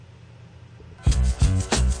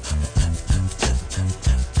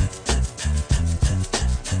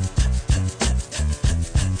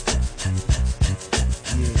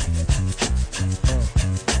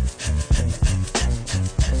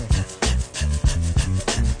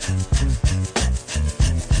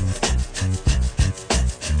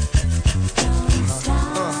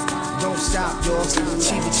y'all.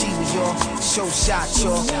 Chiba chiba, y'all. Show shot,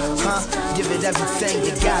 y'all. Give it everything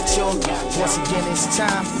you got, y'all. Once again, it's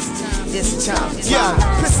time. It's time. Yo,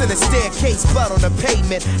 piss in the staircase, blood on the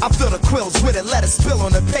pavement. I fill the quills with it, let it spill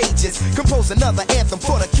on the pages. Compose another anthem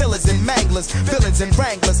for the killers and manglers, villains and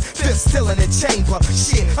wranglers, fifth still in the chamber.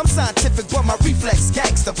 Shit, I'm scientific, but my reflex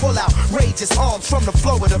gangster. Pull out rageous arms from the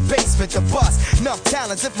floor of the basement to bust. Enough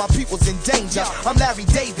talents if my people's in danger. I'm Larry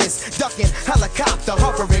Davis, ducking helicopter,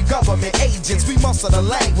 hovering government agents. We muscle the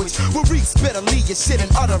language, we'll re-spit or leave your shit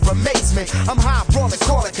in utter amazement. I'm high, brawling,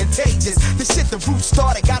 call it contagious. The shit the roots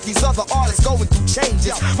started, got these other artists going through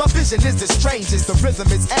changes. My vision is the strangest, the rhythm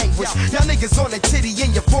is anguish. Y'all niggas on the titty in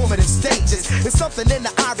your formative stages. There's something in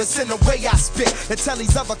the iris in the way I spit and tell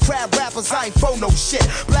these other crab rappers I ain't for no shit.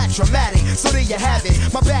 Black dramatic, so there you have it.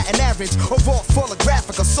 My batting average, overall full of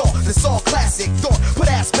graphic assault. This all classic thought, put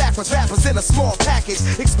ass backwards, rappers in a small package.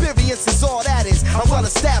 Experience is all that is, I'm well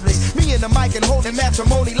established. Me and the mic and holding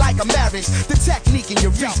matrimony like a marriage. The technique in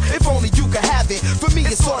your reach, if only you could have it. For me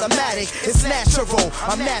it's automatic, it's natural.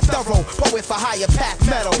 I'm that thorough, poet for higher pack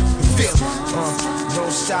metal. Feel it.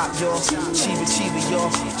 Don't stop, y'all. Chiba chiba,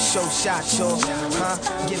 y'all. Show shot, y'all.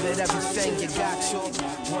 Give it everything you got, y'all.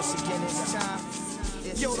 Once again, it's time.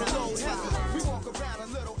 Yo, the load heavy. We walk around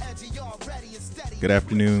a little edgy, already and steady. Good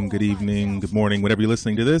afternoon, good evening, good morning, whenever you're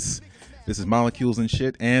listening to this. This is Molecules and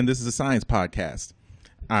Shit, and this is a science podcast.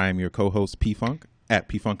 I'm your co-host, P-Funk, at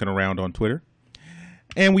P-Funkin' Around on Twitter.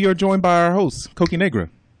 And we are joined by our host, Cokie Negra.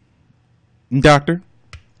 Doctor.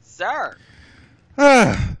 Sir.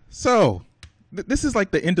 So, this is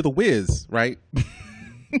like the end of the whiz, right?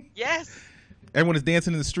 Yes. Everyone is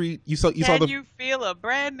dancing in the street. You saw Can you feel a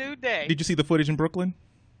brand new day? Did you see the footage in Brooklyn?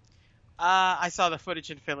 I saw the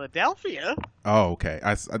footage in Philadelphia. Oh, okay.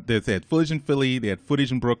 They had footage in Philly. They had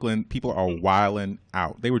footage in Brooklyn. People are wilding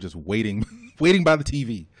out. They were just waiting by the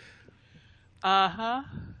TV. Uh-huh.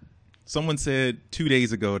 Someone said 2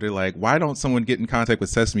 days ago, they're like, why don't someone get in contact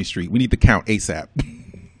with Sesame Street? We need the count ASAP.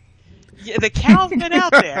 Yeah, the count's been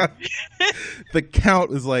out there. The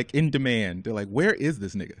count is like in demand. They're like, where is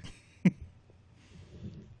this nigga?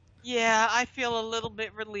 Yeah, I feel a little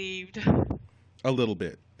bit relieved. A little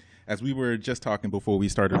bit. As we were just talking before we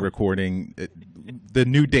started recording, the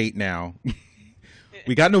new date now.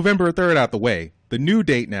 We got November 3rd out the way. The new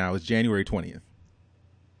date now is January 20th.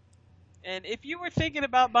 And if you were thinking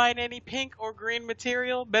about buying any pink or green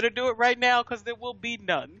material, better do it right now because there will be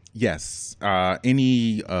none. Yes.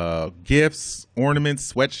 Any gifts,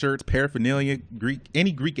 ornaments, sweatshirts, paraphernalia, Greek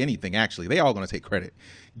anything, actually. They all going to take credit.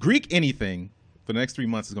 Greek anything for the next 3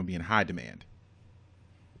 months is going to be in high demand.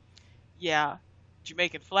 Yeah.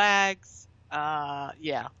 Jamaican flags.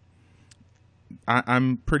 Yeah.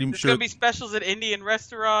 I'm pretty There's sure. going to be specials at Indian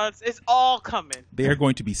restaurants. It's all coming. They are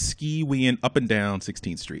going to be ski-weeing up and down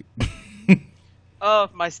 16th Street. Oh,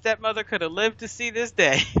 if my stepmother could have lived to see this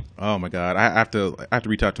day. Oh my God. I have to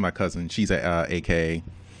reach out to my cousin. She's at AK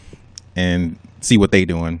and see what they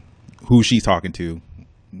doing, who she's talking to,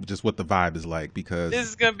 just what the vibe is like, because This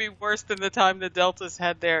is going to be worse than the time the Deltas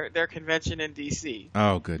had their convention in D.C.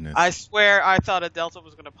 Oh, goodness. I swear I thought a Delta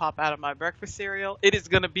was going to pop out of my breakfast cereal. It is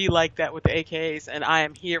going to be like that with the AKAs, and I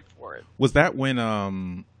am here for it. Was that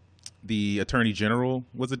when the Attorney General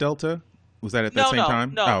was a Delta? Was that at that same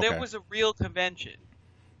time? No, Oh, okay. there was a real convention.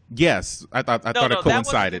 Yes, I thought it that wasn't a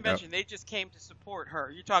coincided. convention. They just came to support her.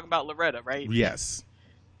 You're talking about Loretta, right? Yes.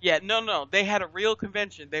 Yeah, no. They had a real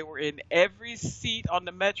convention. They were in every seat on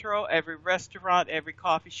the metro, every restaurant, every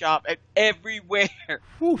coffee shop, and everywhere.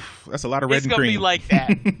 Whew, that's a lot of red It's and gonna green. be like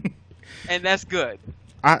that, and that's good.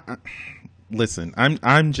 Listen.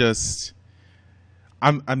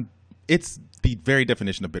 It's the very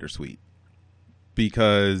definition of bittersweet,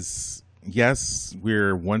 because yes,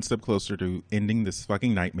 we're one step closer to ending this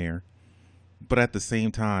fucking nightmare, but at the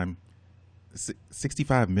same time,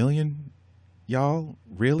 65 million. Y'all,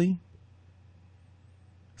 really?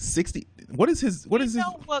 60? What is his? What is his? You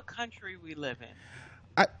know what country we live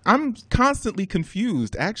in? I'm constantly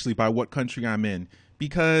confused, actually, by what country I'm in,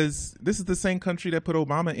 because this is the same country that put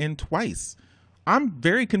Obama in twice. I'm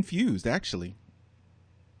very confused, actually.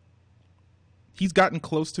 He's gotten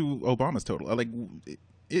close to Obama's total. Like,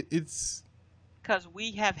 it's because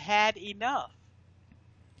we have had enough.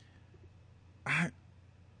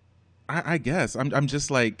 I guess I'm just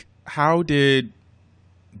like, how did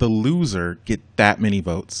the loser get that many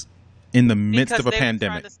votes in the midst of a pandemic? Because they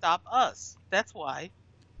were trying to stop us. That's why.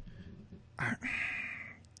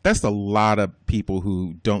 That's a lot of people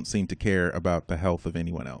who don't seem to care about the health of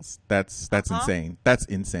anyone else. That's insane. That's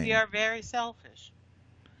insane. We are very selfish.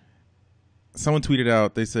 Someone tweeted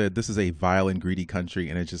out, they said, this is a vile and greedy country.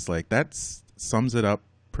 And it's just like, that sums it up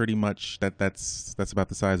pretty much that's about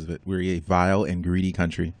the size of it. We're a vile and greedy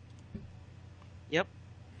country. Yep.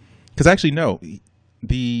 Because actually, no,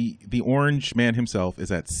 the orange man himself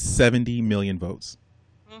is at 70 million votes.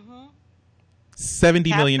 Mm-hmm. 70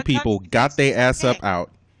 Half million the people country got thinks their it's ass up okay.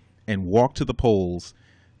 out and walked to the polls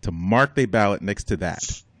to mark their ballot next to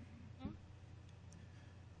that.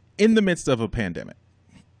 In the midst of a pandemic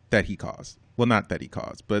that he caused. Well, not that he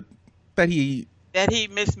caused, but that he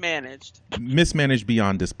Mismanaged. mismanaged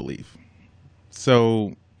beyond disbelief.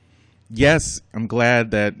 So, yes, I'm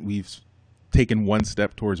glad that we've taken one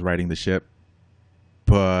step towards righting the ship,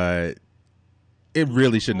 but it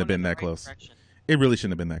really shouldn't have Going been in the that right close. direction. It really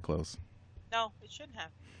shouldn't have been that close. No, it shouldn't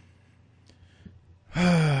have.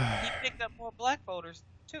 He picked up more black voters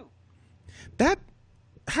too. How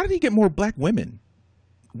did he get more black women?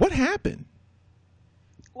 What happened?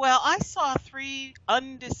 Well, I saw 3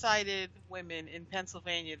 undecided women in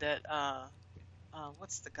Pennsylvania that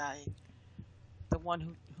what's the guy? The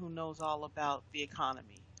one who knows all about the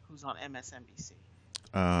economy, who's on MSNBC.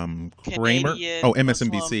 Kramer. Canadian Oh,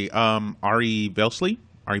 MSNBC. Ari Velshi.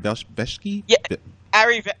 Yeah,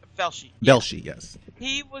 Ari Velshi. Yeah. Velshi, yes.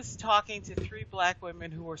 He was talking to 3 black women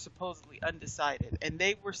who were supposedly undecided, and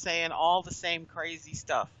they were saying all the same crazy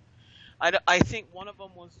stuff. I think one of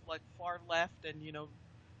them was like far left, and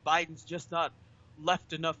Biden's just not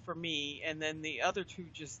left enough for me, and then the other 2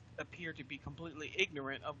 just appeared to be completely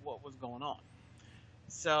ignorant of what was going on.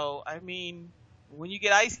 So, I mean, when you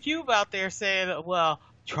get Ice Cube out there saying, well,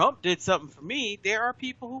 Trump did something for me, there are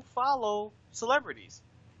people who follow celebrities.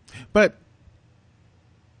 But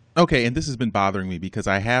okay, and this has been bothering me because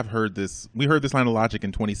I have heard this. We heard this line of logic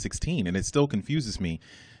in 2016, and it still confuses me.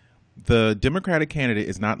 The Democratic candidate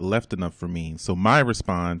is not left enough for me, so my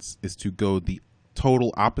response is to go the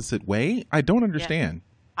total opposite way. I don't understand.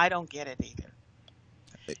 I don't get it either.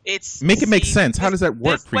 Make it make sense. How does that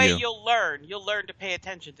work for you? This way you'll learn to pay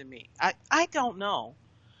attention to me. I don't know.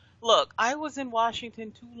 Look, I was in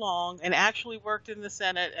Washington too long and actually worked in the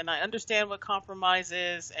Senate, and I understand what compromise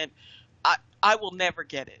is, and I will never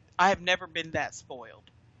get it. I have never been that spoiled.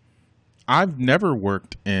 I've never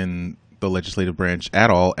worked in the legislative branch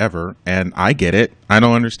at all, ever, and I get it. I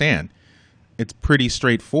don't understand. It's pretty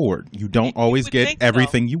straightforward. You don't always get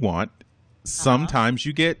everything you want. Sometimes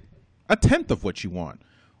you get a tenth of what you want,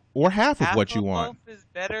 or half of what you want. Half of loaf is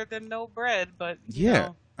better than no bread, but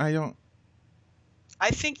I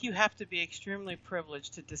think you have to be extremely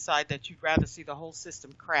privileged to decide that you'd rather see the whole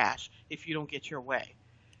system crash if you don't get your way.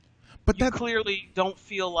 But you clearly don't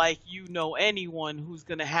feel like you know anyone who's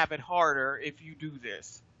going to have it harder if you do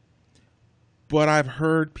this. But I've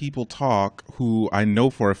heard people talk who I know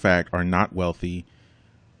for a fact are not wealthy,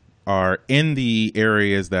 are in the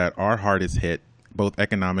areas that are hardest hit, both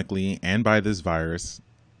economically and by this virus,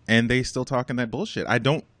 and they still talking that bullshit. I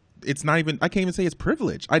can't even say it's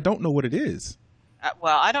privilege. I don't know what it is.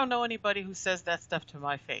 Well, I don't know anybody who says that stuff to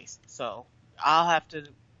my face, so I'll have to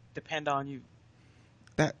depend on you.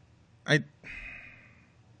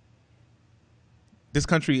 This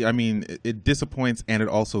country, I mean, it disappoints and it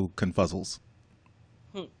also confuzzles.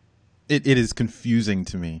 It is confusing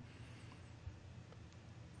to me.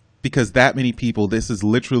 Because that many people, this is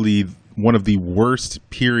literally one of the worst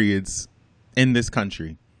periods in this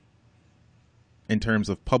country. In terms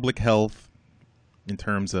of public health, in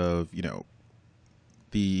terms of,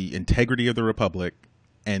 the integrity of the republic,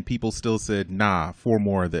 and people still said, nah, 4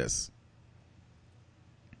 more of this.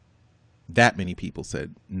 That many people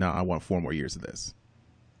said, nah, I want 4 more years of this.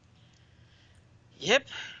 Yep.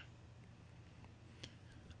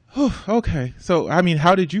 Okay. So, I mean,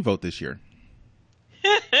 how did you vote this year?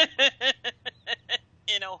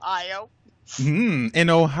 In Ohio. In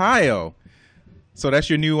Ohio. So that's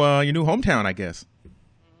your new hometown, I guess.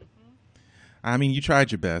 Mm-hmm. I mean, you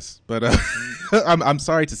tried your best, but I'm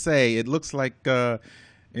sorry to say, it looks like you're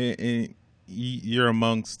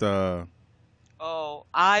amongst I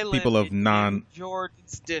live people of in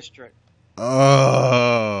Jordan's district.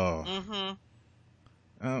 Oh. Mm-hmm.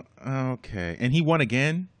 Okay. And he won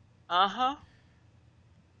again? Uh-huh.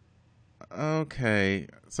 Okay.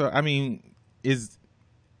 So, I mean, is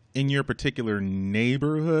in your particular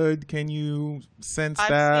neighborhood, can you sense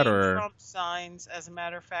that? I've seen or Trump signs. As a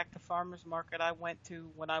matter of fact, the farmer's market I went to,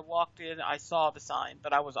 when I walked in, I saw the sign,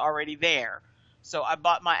 but I was already there. So I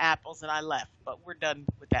bought my apples and I left, but we're done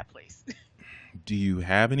with that place. Do you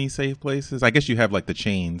have any safe places? I guess you have like the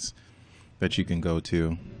chains that you can go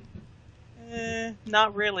to.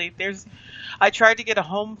 Not really. I tried to get a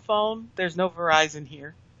home phone. There's no Verizon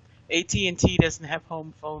here. AT&T doesn't have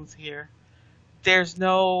home phones here. There's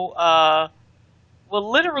no,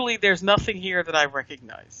 literally there's nothing here that I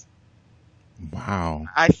recognize. Wow.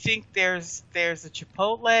 I think there's a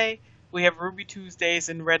Chipotle. We have Ruby Tuesdays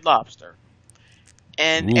and Red Lobster.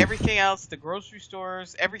 And Oof. everything else, the grocery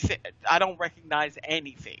stores, everything, I don't recognize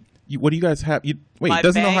anything. What do you guys have? Wait, My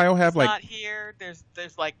doesn't bank Ohio have is not here. There's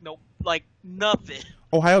like no, like nothing.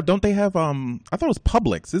 Ohio? Don't they have I thought it was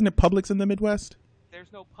Publix. Isn't it Publix in the Midwest?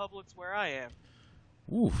 There's no Publix where I am.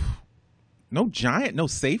 Oof. No Giant, no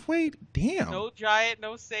Safeway. Damn. No Giant,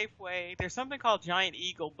 no Safeway. There's something called Giant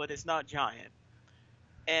Eagle, but it's not Giant.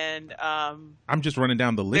 And I'm just running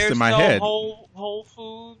down the list there's in my no head. Whole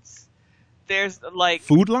Foods. There's like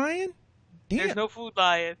Food Lion. Damn. There's no Food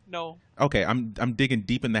Lion. No. Okay, I'm digging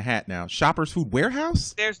deep in the hat now. Shoppers Food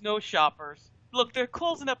Warehouse. There's no Shoppers. Look, they're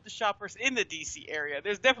closing up the Shoppers in the DC area.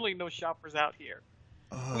 There's definitely no Shoppers out here.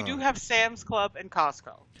 We do have Sam's Club and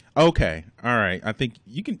Costco. Okay, all right. I think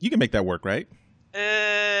you can make that work, right?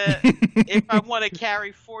 If I want to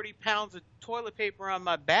carry 40 pounds of toilet paper on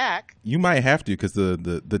my back, You might have to because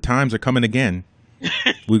the times are coming again.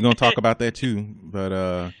 We're gonna talk about that too.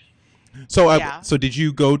 But Yeah. so did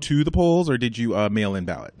you go to the polls or did you mail in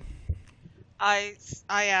ballot? I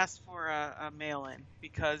asked for a mail-in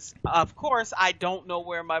because, of course, I don't know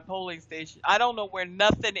where my polling station. I don't know where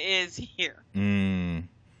nothing is here.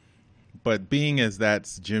 But being as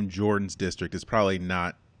that's Jim Jordan's district, it's probably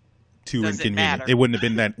not too Doesn't inconvenient. matter. It wouldn't have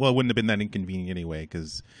been that. Well, it wouldn't have been that inconvenient anyway,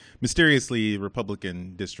 because mysteriously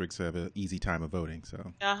Republican districts have an easy time of voting.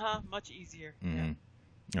 So. Much easier.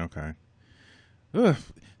 Okay. Ugh.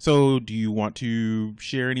 So, do you want to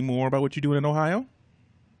share any more about what you're doing in Ohio?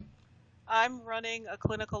 I'm running a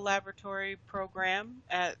clinical laboratory program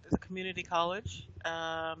at the community college.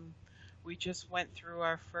 We just went through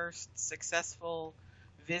our first successful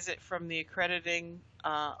visit from the accrediting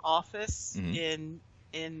office in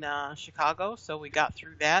Chicago, so we got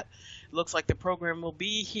through that. It looks like the program will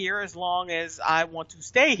be here as long as I want to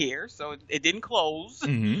stay here, so it didn't close.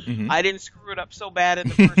 I didn't screw it up so bad in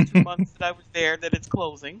the first 2 months that I was there that it's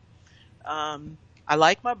closing. I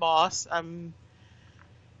like my boss. I'm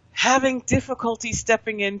having difficulty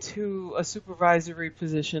stepping into a supervisory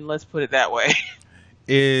position, let's put it that way.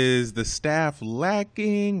 Is the staff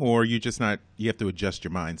lacking, or you have to adjust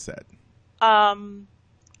your mindset?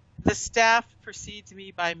 The staff precedes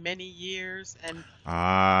me by many years, and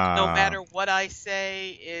no matter what I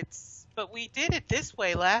say, but we did it this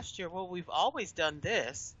way last year. Well, we've always done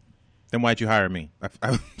this. Then why'd you hire me?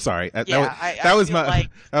 I'm sorry. That I was feel like,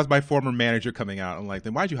 that was my former manager coming out. I'm like,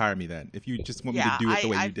 then why'd you hire me then? If you just want me to do it the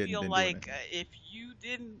way you did, I feel like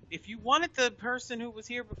if you wanted the person who was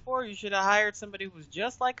here before, you should have hired somebody who was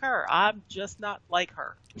just like her. I'm just not like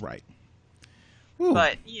her. Right.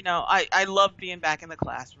 But, I love being back in the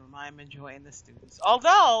classroom. I'm enjoying the students.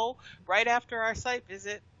 Although, right after our site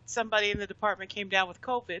visit, somebody in the department came down with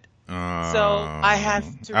COVID. So I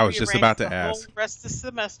have to I was just about to the ask. whole rest of the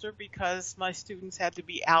semester because my students had to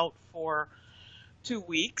be out for 2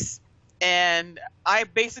 weeks. And I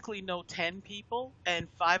basically know 10 people, and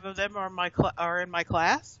 5 of them are in my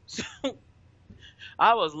class. So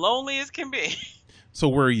I was lonely as can be. So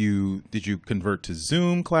did you convert to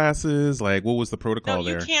Zoom classes? Like, what was the protocol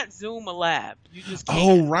there? No, you can't Zoom a lab. You just can't.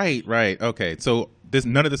 Oh, right. Okay. So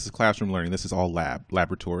none of this is classroom learning. This is all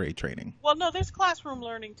laboratory training. Well, no, there's classroom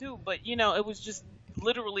learning too, but it was just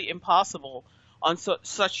literally impossible on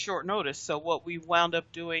such short notice. So what we wound up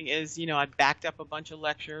doing is, I backed up a bunch of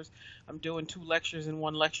lectures. I'm doing 2 lectures in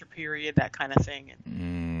 1 lecture period, that kind of thing.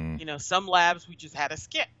 And some labs we just had to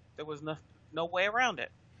skip. There was no way around it.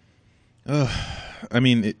 I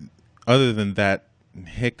mean, other than that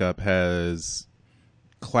hiccup, has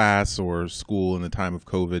class or school in the time of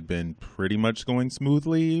COVID been pretty much going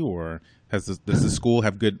smoothly, or does the school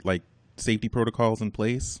have good safety protocols in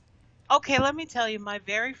place? Okay, let me tell you, my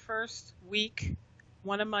very first week,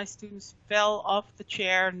 one of my students fell off the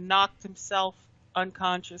chair, knocked himself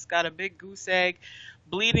unconscious, got a big goose egg,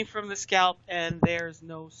 bleeding from the scalp, and there's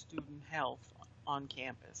no student health on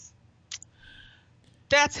campus.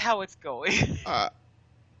 That's how it's going.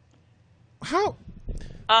 How?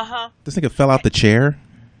 This nigga fell out the chair?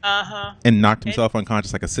 And knocked himself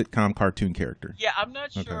unconscious like a sitcom cartoon character. Yeah, I'm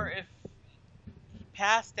not sure if he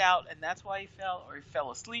passed out and that's why he fell, or he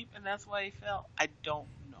fell asleep and that's why he fell. I don't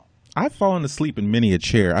know. I've fallen asleep in many a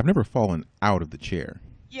chair. I've never fallen out of the chair.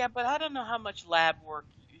 Yeah, but I don't know how much lab work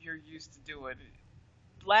you're used to doing.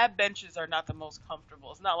 Lab benches are not the most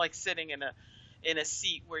comfortable. It's not like sitting in a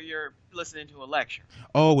seat where you're listening to a lecture.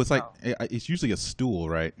 Oh, it's usually a stool,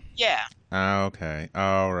 right? Yeah. Okay.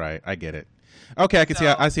 All right. I get it. Okay,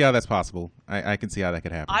 I see how that's possible. I can see how that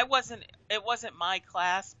could happen. It wasn't my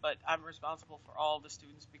class, but I'm responsible for all the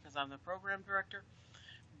students because I'm the program director.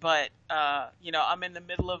 but I'm in the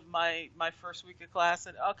middle of my first week of class,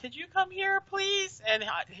 and could you come here, please? And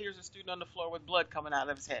here's a student on the floor with blood coming out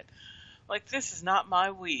of his head. Like, this is not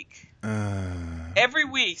my week. Every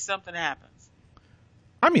week something happens.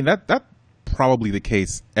 I mean, that probably the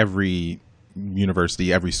case every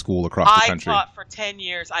university, every school across the country. I taught for 10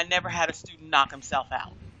 years. I never had a student knock himself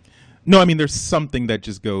out. No, I mean, there's something that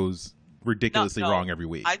just goes ridiculously wrong every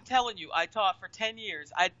week. I'm telling you, I taught for 10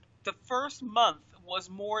 years. The first month was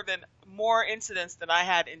more incidents than I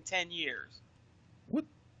had in 10 years. What?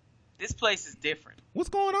 This place is different. What's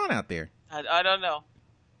going on out there? I don't know.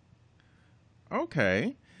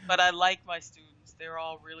 Okay. But I like my students. They're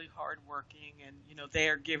all really hardworking, and they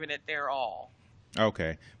are giving it their all.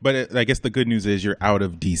 Okay, but I guess the good news is you're out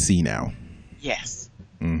of DC now. Yes.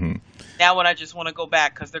 Mm-hmm. Now, when I just want to go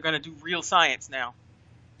back because they're going to do real science now.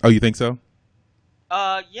 Oh, you think so?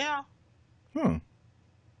 Yeah. Huh.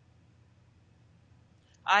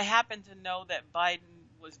 I happen to know that Biden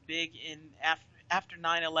was big in after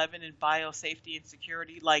 9/11 in biosafety and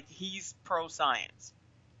security. Like, he's pro-science.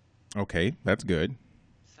 Okay, that's good.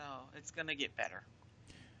 So it's gonna get better.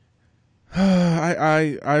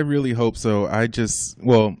 I really hope so.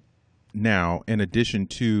 Now, in addition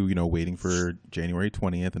to waiting for January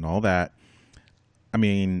 20th and all that, I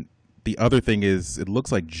mean, the other thing is it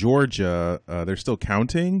looks like Georgia, they're still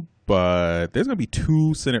counting, but there's gonna be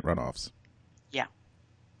 2 Senate runoffs. Yeah.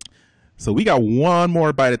 So we got one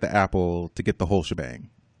more bite at the apple to get the whole shebang.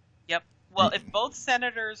 Yep. Well, if both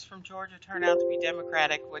senators from Georgia turn out to be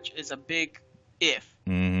Democratic, which is a big if,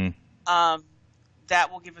 that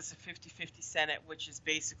will give us a 50-50 Senate, which is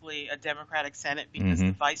basically a Democratic Senate because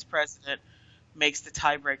the vice president makes the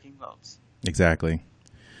tie-breaking votes. Exactly.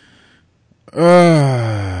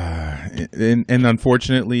 And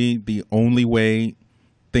unfortunately, the only way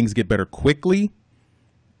things get better quickly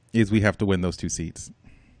is we have to win those 2 seats.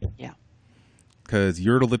 Yeah. Because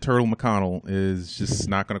Yertle the Turtle McConnell is just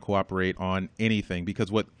not going to cooperate on anything. Because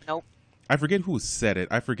Nope. I forget who said it.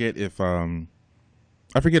 I forget if Rod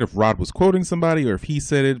was quoting somebody or if he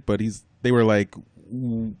said it, but they were like,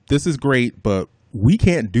 "This is great, but we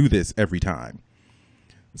can't do this every time.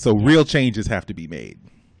 So real changes have to be made."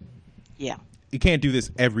 Yeah. You can't do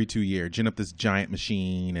this every 2 years. Gin up this giant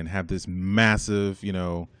machine and have this massive,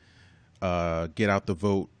 get out the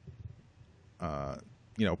vote,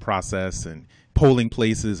 process and polling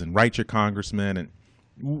places and write your congressman. And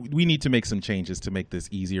we need to make some changes to make this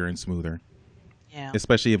easier and smoother. Yeah.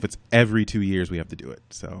 Especially if it's every 2 years we have to do it.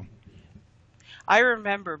 So I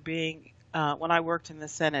remember being, when I worked in the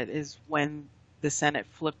Senate, is when the Senate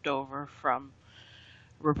flipped over from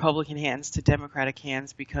Republican hands to Democratic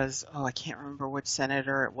hands because, I can't remember which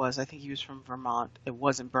senator it was. I think he was from Vermont. It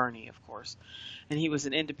wasn't Bernie, of course. And he was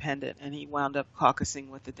an independent, and he wound up caucusing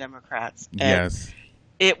with the Democrats. And yes.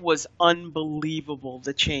 It was unbelievable,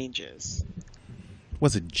 the changes.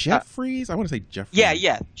 Was it Jeffries? I want to say Jeffries.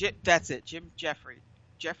 Yeah. That's it. Jim Jeffords.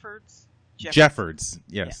 Jeffords.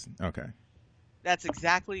 Yes. Yeah. Okay. That's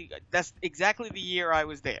exactly the year I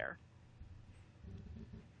was there.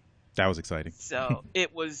 That was exciting. So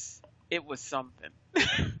it was something.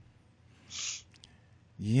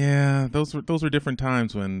 Yeah, those were different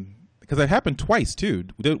times because it happened twice too.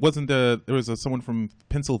 There was someone from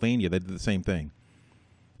Pennsylvania that did the same thing.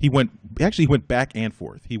 He went back and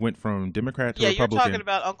forth. He went from Democrat to Republican. Yeah, you're talking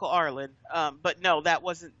about Uncle Arlen. But no, that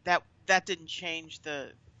wasn't that didn't change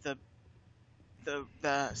the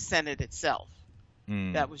Senate itself.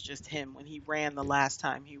 That was just him when he ran the last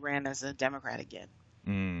time. He ran as a Democrat again.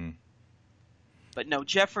 But no,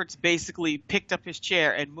 Jeffords basically picked up his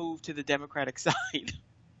chair and moved to the Democratic side.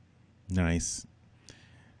 Nice.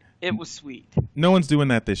 It was sweet. No one's doing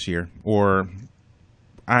that this year, or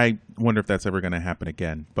I wonder if that's ever going to happen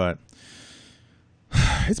again. But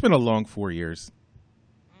it's been a long 4 years.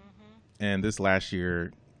 And this last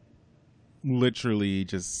year literally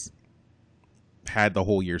just had the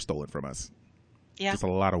whole year stolen from us. Yeah. Just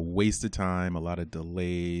a lot of wasted time, a lot of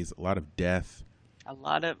delays, a lot of death. A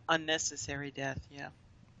lot of unnecessary death, yeah.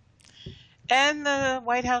 And the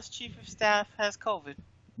White House Chief of Staff has COVID.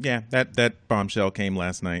 Yeah, that bombshell came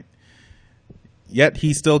last night. Yet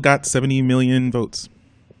he still got 70 million votes.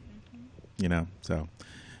 So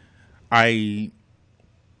I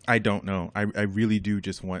don't know. I really do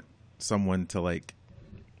just want someone to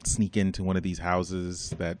sneak into one of these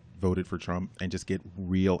houses that voted for Trump and just get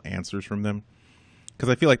real answers from them. Because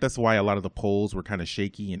I feel like that's why a lot of the polls were kind of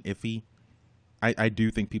shaky and iffy. I do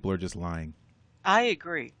think people are just lying. I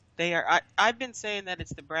agree. They are. I've been saying that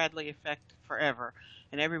it's the Bradley effect forever,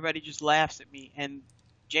 and everybody just laughs at me. And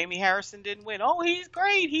Jamie Harrison didn't win. Oh, he's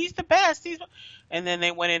great. He's the best. And then they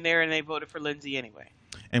went in there and they voted for Lindsey anyway.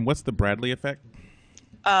 And what's the Bradley effect?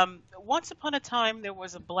 Once upon a time, there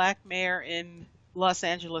was a black mayor in Los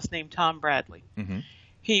Angeles named Tom Bradley. Mm-hmm.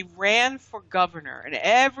 He ran for governor, and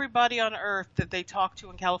everybody on earth that they talked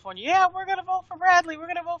to in California, yeah, we're going to vote for Bradley, we're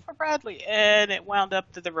going to vote for Bradley. And it wound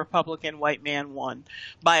up that the Republican white man won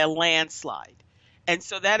by a landslide. And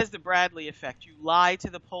so that is the Bradley effect. You lie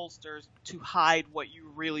to the pollsters to hide what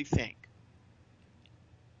you really think.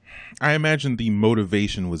 I imagine the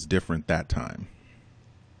motivation was different that time.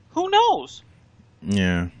 Who knows?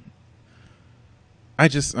 Yeah. I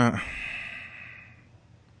just,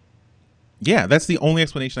 yeah, that's the only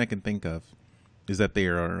explanation I can think of, is that they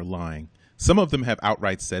are lying. Some of them have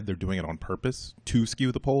outright said they're doing it on purpose to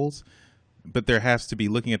skew the polls, but there has to be,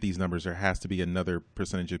 looking at these numbers, there has to be another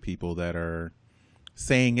percentage of people that are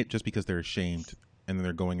saying it just because they're ashamed, and then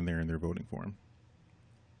they're going in there and they're voting for him.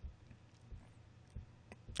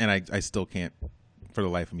 And I still can't, for the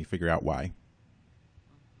life of me, figure out why.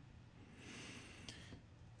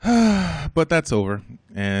 But that's over,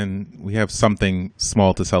 and we have something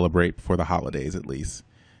small to celebrate for the holidays, at least.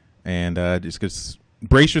 And just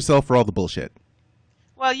brace yourself for all the bullshit.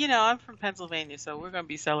 Well, you know, I'm from Pennsylvania, so we're going to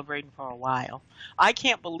be celebrating for a while. I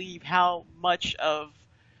can't believe how much of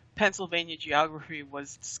Pennsylvania geography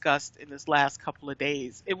was discussed in this last couple of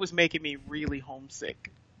days. It was making me really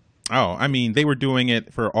homesick. Oh, I mean, they were doing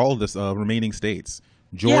it for all of the remaining states.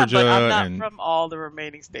 Georgia, yeah, but I'm and not from all the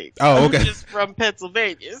remaining states. Oh, okay. I'm just from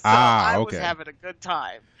Pennsylvania, so I was okay. having a good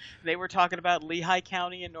time. They were talking about Lehigh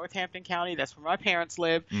County and Northampton County. That's where my parents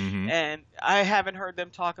live. Mm-hmm. And I haven't heard them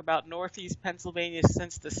talk about Northeast Pennsylvania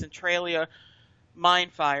since the Centralia mine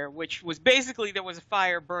fire, which was basically there was a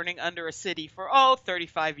fire burning under a city for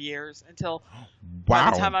 35 years until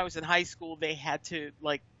by the time I was in high school, they had to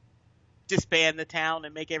disband the town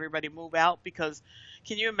and make everybody move out, because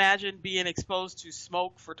can you imagine being exposed to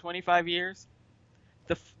smoke for 25 years?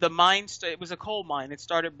 The mine, it was a coal mine. It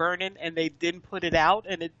started burning and they didn't put it out,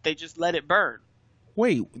 and they just let it burn.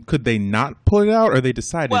 Wait, could they not put it out, or they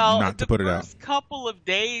decided not to put it out? Well, the first couple of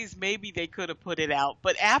days, maybe they could have put it out.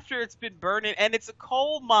 But after it's been burning, and it's a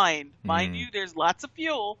coal mine, mind you, there's lots of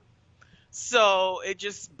fuel. So it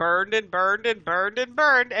just burned and burned and burned and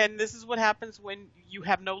burned. And this is what happens when you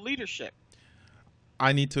have no leadership.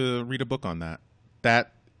 I need to read a book on that.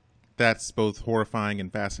 That's both horrifying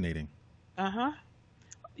and fascinating. Uh-huh.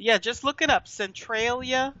 Yeah, just look it up.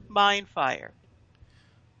 Centralia mine fire.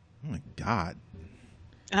 Oh, my God.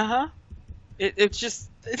 Uh-huh. It's just...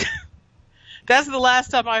 that's the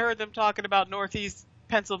last time I heard them talking about Northeast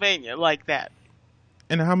Pennsylvania like that.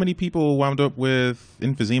 And how many people wound up with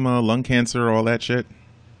emphysema, lung cancer, all that shit?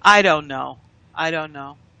 I don't know. I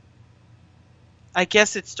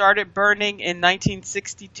guess it started burning in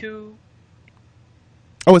 1962.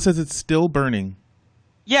 Oh, it says it's still burning.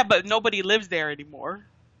 Yeah, but nobody lives there anymore.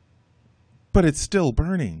 But it's still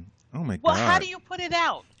burning. Oh, my God. Well, how do you put it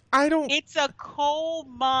out? I don't... It's a coal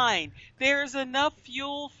mine. There's enough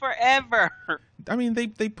fuel forever. I mean,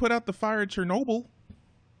 they put out the fire at Chernobyl.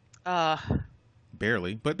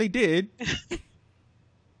 Barely, but they did.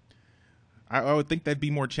 I would think that'd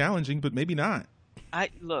be more challenging, but maybe not.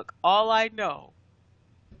 Look, all I know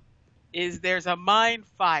is there's a mine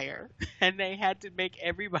fire, and they had to make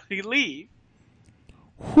everybody leave.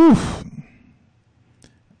 Whew.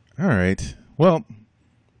 All right. Well,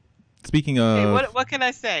 speaking of... Hey, what can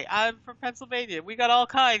I say? I'm from Pennsylvania. We got all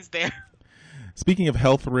kinds there. Speaking of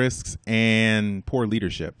health risks and poor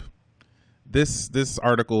leadership, this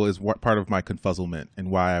article is what part of my confuzzlement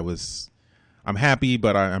and why I'm happy,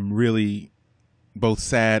 but I'm really both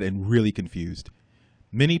sad and really confused.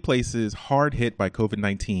 Many places hard hit by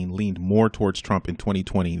COVID-19 leaned more towards Trump in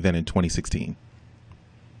 2020 than in 2016.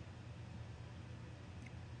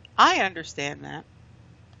 I understand that.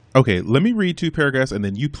 Okay, let me read 2 paragraphs and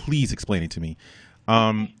then you please explain it to me.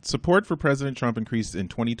 Support for President Trump increased in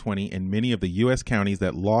 2020 in many of the U.S. counties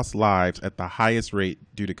that lost lives at the highest rate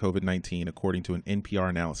due to COVID-19, according to an NPR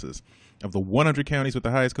analysis. Of the 100 counties with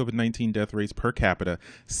the highest COVID-19 death rates per capita,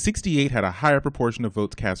 68 had a higher proportion of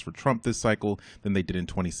votes cast for Trump this cycle than they did in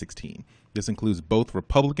 2016. This includes both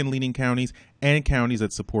Republican-leaning counties and counties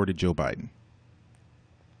that supported Joe Biden.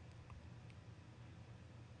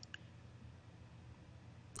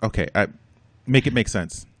 Okay, make it make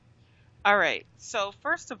sense. All right. So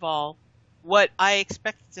first of all, what I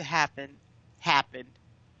expected to happen happened.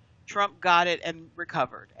 Trump got it and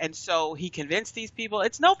recovered. And so he convinced these people,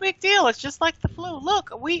 it's no big deal. It's just like the flu.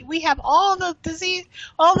 Look, we have all the disease,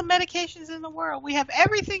 all the medications in the world. We have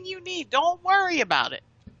everything you need. Don't worry about it.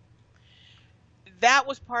 That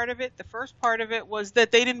was part of it. The first part of it was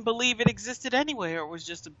that they didn't believe it existed anyway, or it was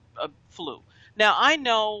just a flu. Now, I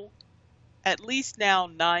know at least now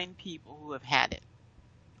 9 people who have had it.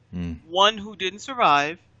 Mm. One who didn't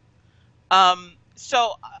survive.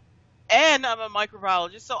 So, and I'm a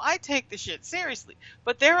microbiologist, so I take the shit seriously.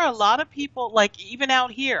 But there are a lot of people, like even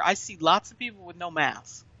out here, I see lots of people with no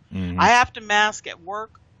masks. Mhm. I have to mask at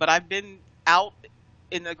work, but I've been out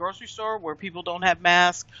in the grocery store where people don't have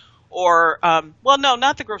masks, or well, no,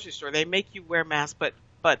 not the grocery store. They make you wear masks,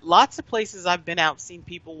 but lots of places I've been out seen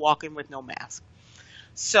people walking with no mask.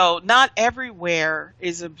 So not everywhere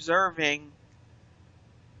is observing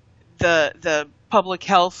the public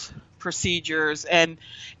health procedures, and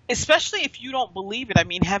especially if you don't believe it. I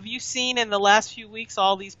mean, have you seen in the last few weeks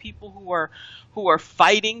all these people who are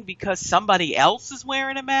fighting because somebody else is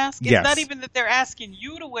wearing a mask? It's Yes. not even that they're asking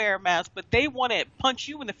you to wear a mask, but they want to punch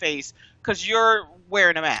you in the face because you're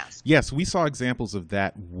wearing a mask. Yes, we saw examples of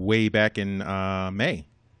that way back in May.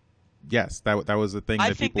 Yes, that was the thing I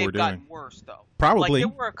that think people were they've doing. gotten worse though. Probably. Like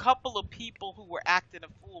there were a couple of people who were acting a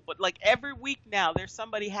fool, but like every week now there's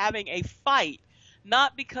somebody having a fight,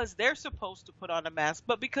 not because they're supposed to put on a mask,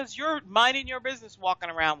 but because you're minding your business walking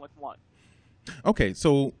around with one. Okay,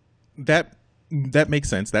 so that makes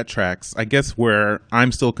sense. That tracks. I guess where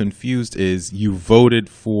I'm still confused is you voted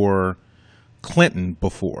for Clinton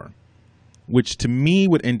before, which to me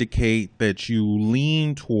would indicate that you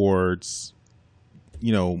lean towards,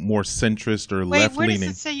 more centrist or Wait, left where does leaning.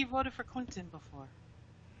 it say you voted for Clinton before?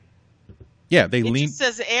 Yeah, they It lean. just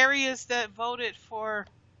says areas that voted for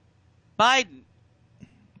Biden.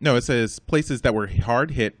 No, it says places that were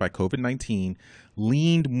hard hit by COVID-19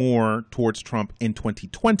 leaned more towards Trump in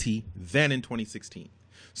 2020 than in 2016.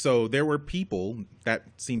 So there were people, that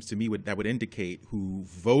seems to me that would indicate, who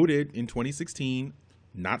voted in 2016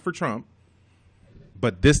 not for Trump,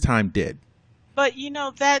 but this time did. But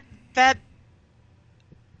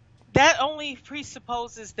that only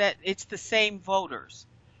presupposes that it's the same voters,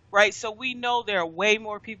 right? So we know there are way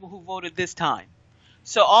more people who voted this time.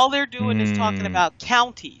 So all they're doing is talking about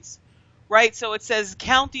counties, right? So it says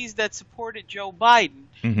counties that supported Joe Biden.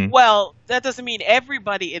 Mhm. Well, that doesn't mean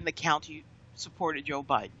everybody in the county supported Joe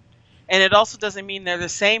Biden. And it also doesn't mean they're the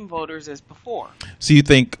same voters as before. So you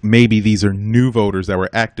think maybe these are new voters that were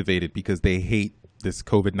activated because they hate this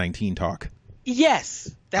COVID-19 talk?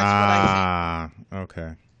 Yes, that's what I think.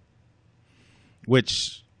 Okay.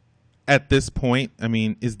 Which, at this point, I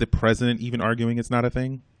mean, is the president even arguing it's not a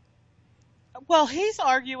thing? Well, he's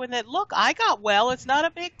arguing that, look, I got well. It's not a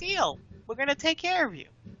big deal. We're going to take care of you.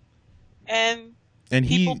 And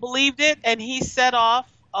people believed it, and he set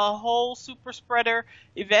off a whole super spreader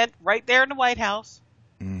event right there in the White House.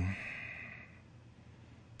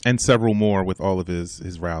 And several more with all of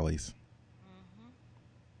his rallies. Mm-hmm.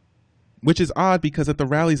 Which is odd because at the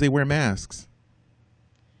rallies they wear masks.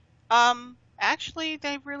 Actually,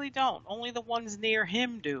 they really don't. Only the ones near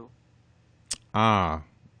him do. I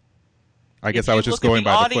guess If I you was just look at going the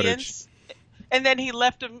by the audience, footage. And then he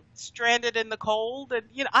left him stranded in the cold. And,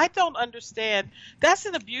 I don't understand. That's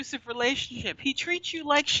an abusive relationship. He treats you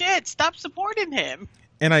like shit. Stop supporting him.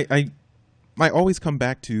 And I always come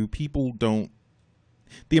back to, people don't,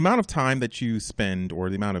 the amount of time that you spend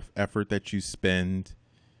or the amount of effort that you spend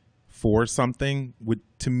for something would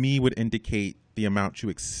indicate the amount you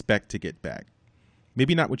expect to get back.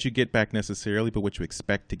 Maybe not what you get back necessarily, but what you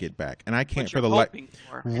expect to get back. And I can't What you're hoping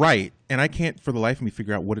for. Right. And I can't for the life of me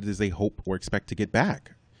figure out what it is they hope or expect to get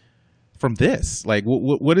back from this. Like,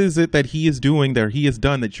 what is it that he is doing, that he has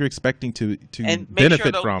done, that you're expecting to And make benefit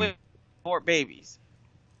sure those from? women abort babies.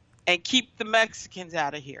 And keep the Mexicans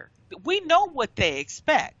out of here. We know what they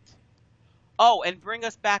expect. Oh, and bring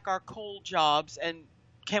us back our coal jobs, and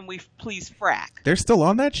can we please frack? They're still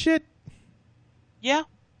on that shit? Yeah.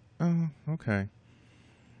 Oh, okay.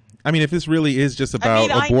 I mean, if this really is just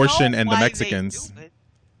about abortion and the Mexicans,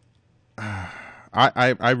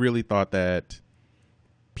 I really thought that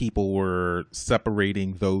people were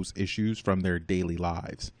separating those issues from their daily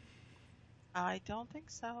lives. I don't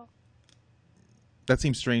think so. That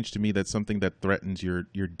seems strange to me, that something that threatens your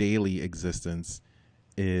daily existence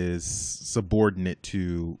is subordinate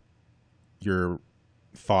to your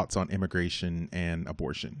thoughts on immigration and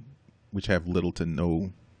abortion, which have little to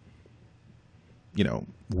no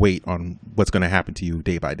weight on what's going to happen to you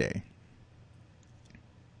day by day.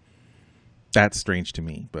 That's strange to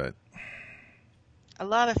me, but A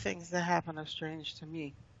lot of things that happen are strange to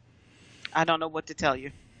me. I don't know what to tell you.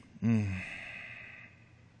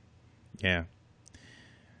 yeah.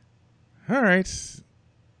 All right.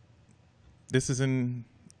 This is an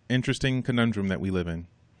interesting conundrum that we live in,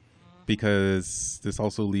 because this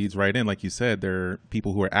also leads right in, like you said, there are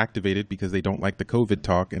people who are activated because they don't like the COVID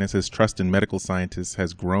talk, and it says trust in medical scientists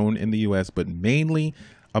has grown in the U.S., but mainly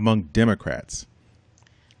among Democrats.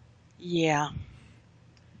 Yeah.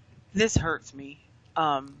 This hurts me.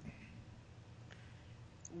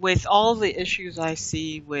 With all the issues I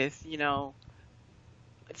see with,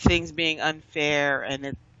 things being unfair and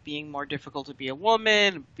it being more difficult to be a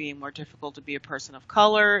woman, being more difficult to be a person of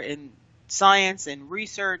color in science and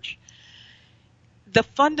research, the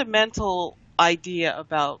fundamental idea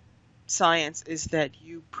about science is that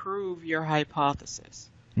you prove your hypothesis.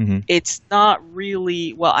 Mm-hmm. It's not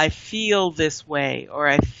really, well, I feel this way or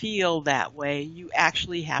I feel that way. You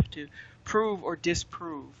actually have to prove or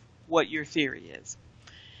disprove what your theory is.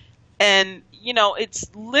 And,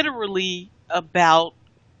 it's literally about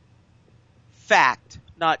fact,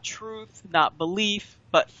 not truth, not belief,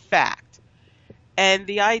 but fact. And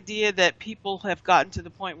the idea that people have gotten to the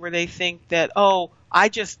point where they think that, oh, I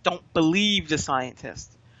just don't believe the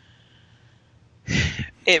scientist.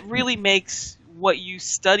 It really makes what you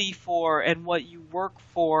study for and what you work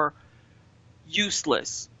for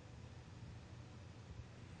useless.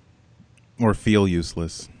 Or feel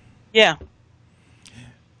useless. Yeah.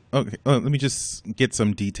 Okay, let me just get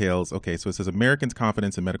some details. Okay, so it says Americans'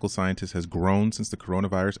 confidence in medical scientists has grown since the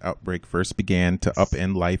coronavirus outbreak first began to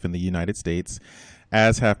upend life in the United States,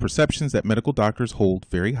 as have perceptions that medical doctors hold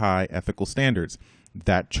very high ethical standards.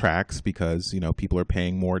 That tracks because, people are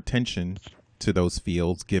paying more attention to those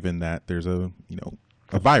fields given that there's a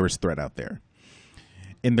virus threat out there.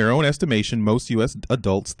 In their own estimation, most U.S.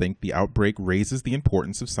 adults think the outbreak raises the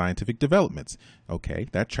importance of scientific developments. Okay,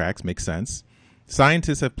 that tracks, makes sense.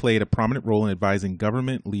 Scientists have played a prominent role in advising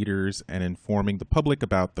government leaders and informing the public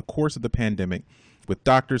about the course of the pandemic, with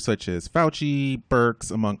doctors such as Fauci,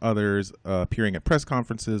 Birx, among others, appearing at press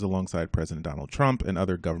conferences alongside President Donald Trump and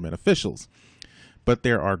other government officials. But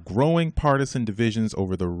there are growing partisan divisions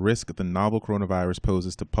over the risk the novel coronavirus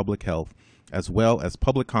poses to public health, as well as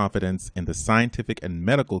public confidence in the scientific and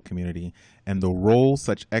medical community and the role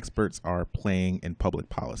such experts are playing in public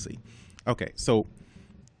policy. Okay, so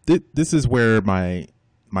this is where my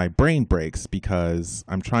brain breaks, because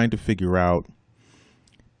I'm trying to figure out,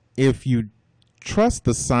 if you trust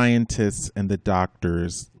the scientists and the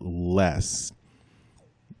doctors less,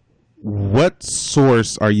 what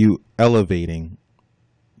source are you elevating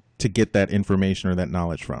to get that information or that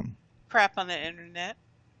knowledge from? Crap on the internet.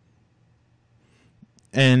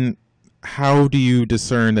 And how do you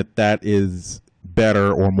discern that is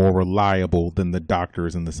better or more reliable than the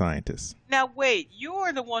doctors and the scientists? Now, wait,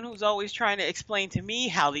 you're the one who's always trying to explain to me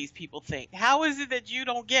how these people think. How is it that you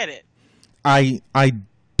don't get it? I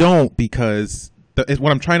don't, because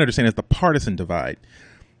what I'm trying to understand is the partisan divide.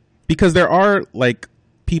 Because there are,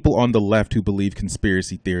 people on the left who believe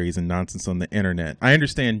conspiracy theories and nonsense on the internet. I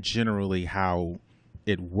understand generally how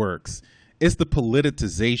it works. It's the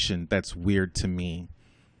politicization that's weird to me.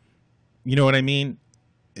 You know what I mean?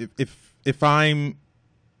 If I'm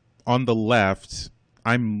on the left,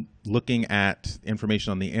 I'm looking at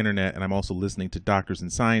information on the internet and I'm also listening to doctors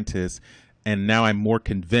and scientists, and now I'm more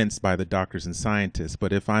convinced by the doctors and scientists.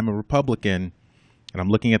 But if I'm a Republican and I'm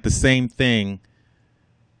looking at the same thing,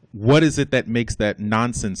 what is it that makes that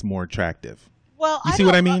nonsense more attractive? Well, you see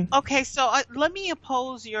what I mean? Okay, so let me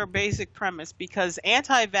oppose your basic premise, because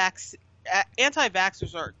anti-vaxxers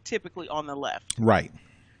are typically on the left. Right.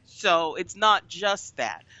 So it's not just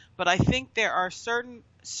that. But I think there are certain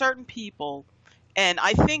people, and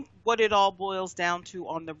I think what it all boils down to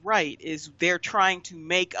on the right is they're trying to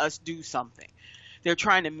make us do something. They're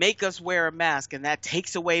trying to make us wear a mask, and that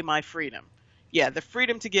takes away my freedom. Yeah, the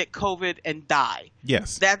freedom to get COVID and die.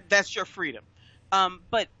 Yes. That's your freedom.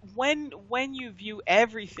 But when you view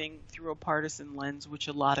everything through a partisan lens, which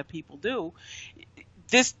a lot of people do,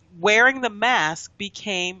 this wearing the mask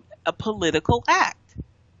became a political act.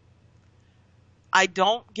 I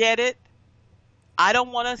don't get it. I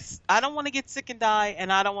don't want to get sick and die,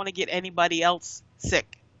 and I don't want to get anybody else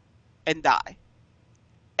sick and die.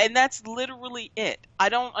 And that's literally it. I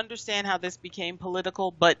don't understand how this became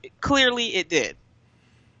political, but clearly it did.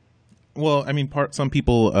 Well, I mean, some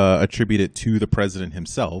people attribute it to the president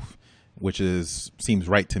himself, which seems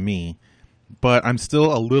right to me. But I'm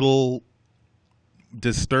still a little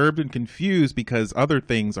disturbed and confused because other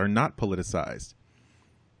things are not politicized.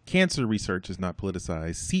 Cancer research is not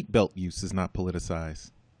politicized. Seatbelt use is not politicized.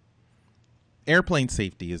 Airplane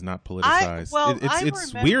safety is not politicized.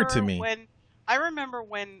 It's weird to me. I remember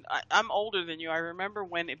when I'm older than you. I remember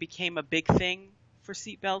when it became a big thing for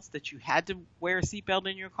seatbelts, that you had to wear a seatbelt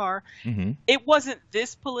in your car. Mm-hmm. It wasn't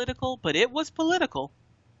this political, but it was political.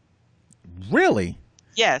 Really?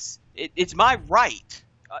 Yes, it's my right.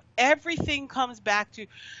 Everything comes back to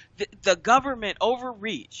the government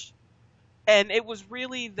overreached. And it was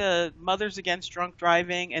really the Mothers Against Drunk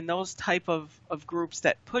Driving and those type of groups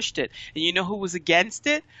that pushed it. And you know who was against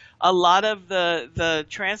it? A lot of the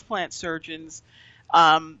transplant surgeons,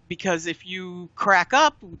 because if you crack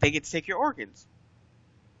up, they get to take your organs.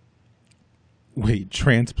 Wait,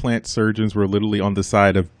 transplant surgeons were literally on the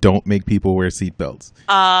side of don't make people wear seatbelts.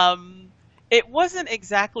 It wasn't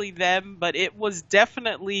exactly them, but it was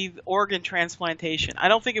definitely organ transplantation. I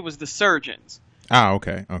don't think it was the surgeons. Ah,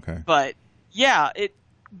 okay. But yeah,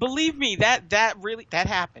 believe me, that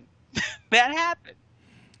happened. That happened.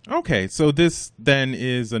 Okay, so this then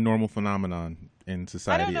is a normal phenomenon in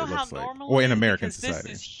society. I don't know it looks how like, normal or in it is, American because society.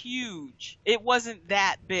 This is huge. It wasn't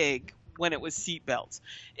that big when it was seatbelts.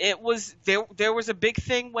 It was there was a big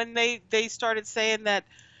thing when they started saying that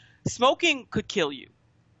smoking could kill you.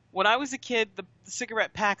 When I was a kid, the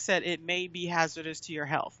cigarette pack said it may be hazardous to your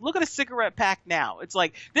health. Look at a cigarette pack now. It's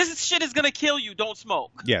like, this shit is going to kill you. Don't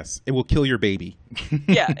smoke. Yes, it will kill your baby.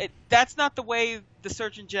 Yeah, that's not the way the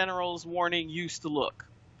Surgeon General's warning used to look.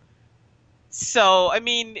 So, I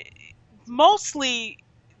mean, mostly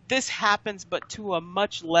this happens, but to a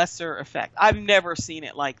much lesser effect. I've never seen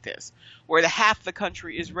it like this, where the half the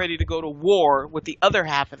country is ready to go to war with the other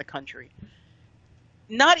half of the country.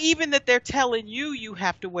 Not even that they're telling you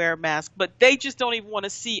have to wear a mask, but they just don't even want to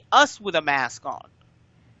see us with a mask on.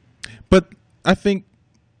 But I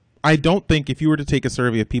don't think if you were to take a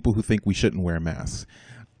survey of people who think we shouldn't wear masks,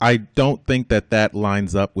 I don't think that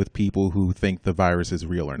lines up with people who think the virus is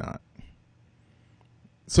real or not.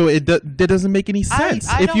 So that doesn't make any sense.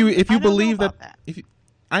 If you believe that.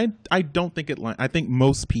 I don't think it lines. I think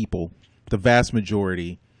most people, the vast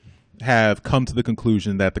majority, have come to the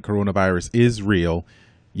conclusion that the coronavirus is real.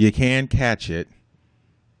 You can catch it,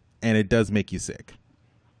 and it does make you sick.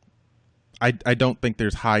 I don't think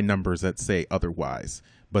there's high numbers that say otherwise,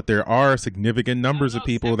 but there are significant numbers of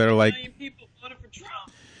people that are like, people voted for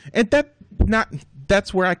Trump. And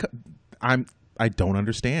that's where I don't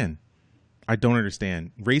understand. I don't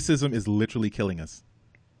understand. Racism is literally killing us.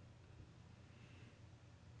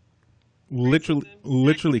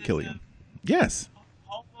 Literally killing them. Yes.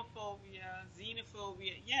 Homophobia,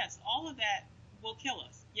 xenophobia, yes, all of that will kill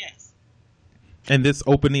us. Yes. And this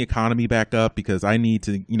opened the economy back up because I need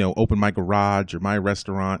to, open my garage or my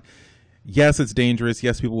restaurant. Yes, it's dangerous.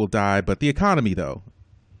 Yes, people will die. But the economy, though,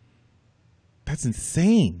 that's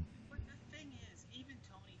insane. But the thing is, even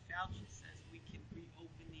Tony Fauci says we can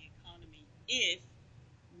reopen the economy if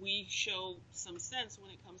we show some sense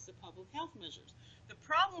when it comes to public health measures. The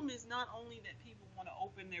problem is not only that people want to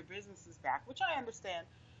open their businesses back, which I understand.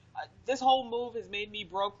 This whole move has made me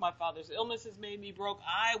broke. My father's illness has made me broke.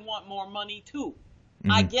 I want more money too.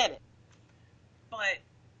 Mm-hmm. I get it. But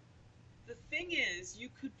the thing is, you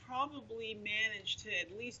could probably manage to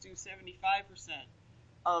at least do 75%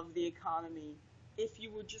 of the economy if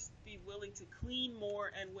you would just be willing to clean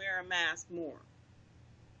more and wear a mask more.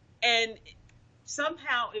 And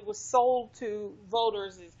somehow it was sold to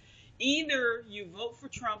voters as either you vote for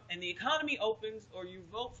Trump and the economy opens, or you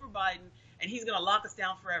vote for Biden and he's going to lock us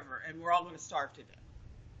down forever and we're all going to starve to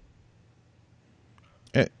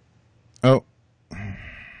death.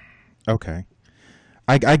 Okay.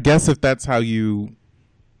 I guess if that's how you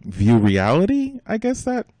view reality, I guess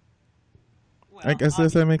that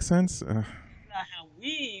makes sense. Not how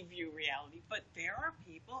we view reality, but there are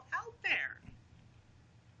people out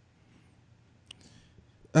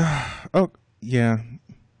there. Oh, yeah.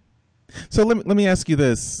 So let me ask you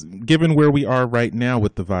this: given where we are right now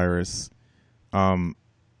with the virus,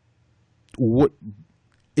 what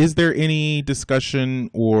is there any discussion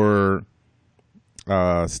or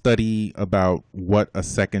study about what a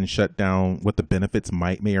second shutdown, what the benefits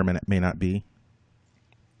may or may not be?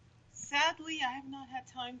 Sadly, I have not had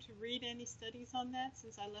time to read any studies on that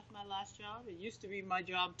since I left my last job. It used to be my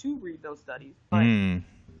job to read those studies, but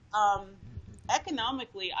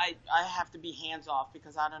economically, I have to be hands off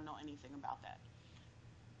because I don't know anything about that.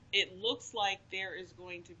 It looks like there is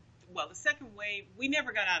going to, the second wave, we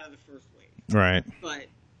never got out of the first wave. Right. But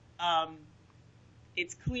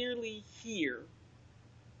it's clearly here.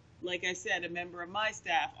 Like I said, a member of my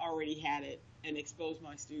staff already had it and exposed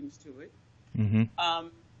my students to it. Mm-hmm.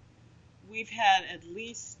 We've had at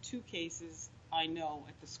least 2 cases, I know,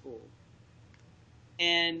 at the school.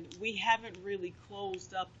 And we haven't really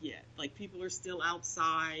closed up yet. Like, people are still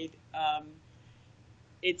outside.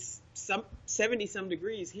 It's 70-some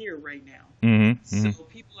degrees here right now. Mm-hmm. So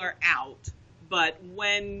people are out. But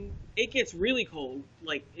when it gets really cold,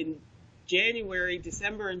 like in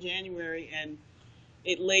December and January, and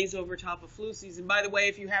it lays over top of flu season. By the way,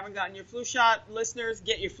 if you haven't gotten your flu shot, listeners,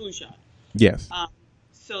 get your flu shot. Yes.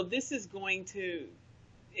 So this is going to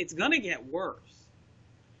it's going to get worse.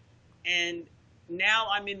 And now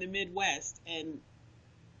I'm in the Midwest, and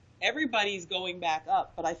everybody's going back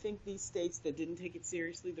up. But I think these states that didn't take it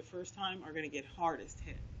seriously the first time are going to get hardest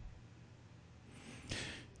hit.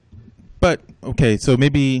 But, okay, so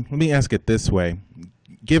maybe let me ask it this way.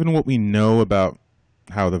 Given what we know about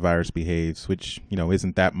how the virus behaves, which,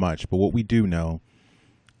 isn't that much, but what we do know,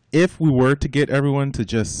 if we were to get everyone to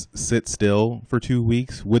just sit still for 2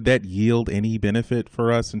 weeks, would that yield any benefit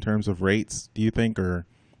for us in terms of rates, do you think, or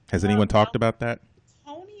has anyone talked about that?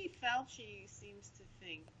 Tony Fauci seems to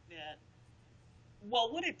think that,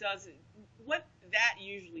 well, what that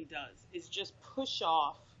usually does is just push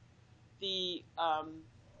off the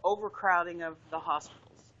overcrowding of the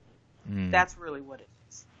hospitals. That's really what it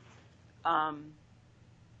is.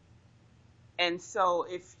 And so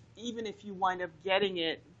even if you wind up getting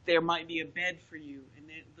it, there might be a bed for you, and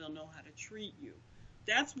they'll know how to treat you.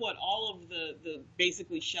 That's what all of the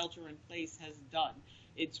basically shelter in place has done.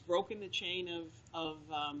 It's broken the chain of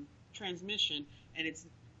transmission, and it's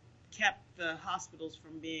kept the hospitals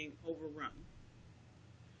from being overrun.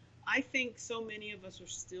 I think so many of us are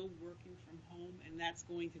still working from home, and that's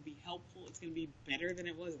going to be helpful. It's going to be better than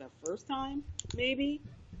it was the first time, maybe.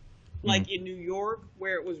 Like in New York,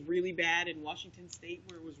 where it was really bad, in Washington State,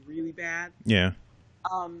 where it was really bad. Yeah.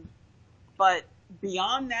 But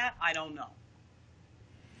beyond that, I don't know.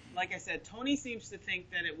 Like I said, Tony seems to think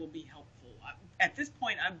that it will be helpful. At this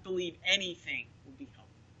point, I believe anything will be helpful.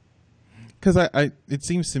 Because it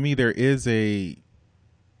seems to me there is a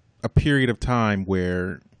period of time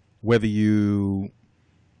where, whether you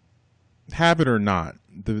have it or not,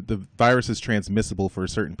 the virus is transmissible for a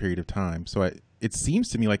certain period of time. So it seems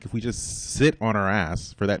to me like if we just sit on our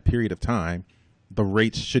ass for that period of time, the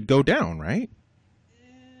rates should go down, right?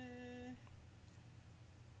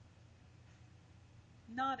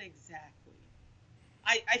 Not exactly.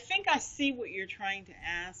 I think I see what you're trying to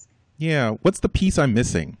ask. Yeah. What's the piece I'm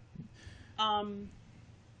missing?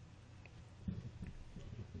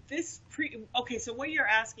 Okay, so what you're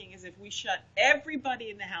asking is if we shut everybody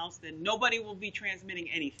in the house, then nobody will be transmitting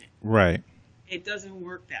anything. Right. It doesn't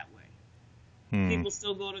work that way. People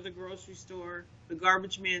still go to the grocery store. The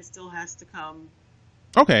garbage man still has to come.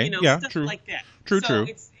 Okay. Yeah. Stuff True. like that. True.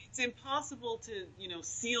 It's impossible to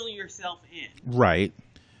seal yourself in. Right.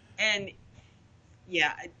 And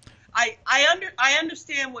yeah, I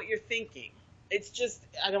understand what you're thinking. It's just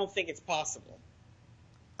I don't think it's possible.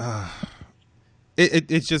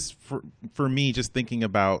 It's just for me, just thinking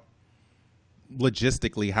about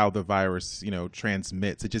logistically how the virus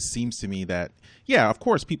transmits. It just seems to me that, yeah, of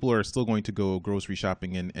course people are still going to go grocery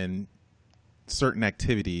shopping and certain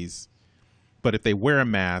activities, but if they wear a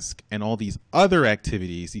mask and all these other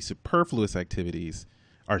activities, these superfluous activities,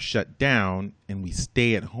 are shut down and we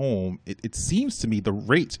stay at home, it seems to me the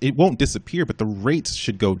rates, it won't disappear, but the rates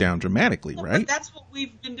should go down dramatically, right? But that's what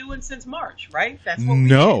we've been doing since March, right? That's what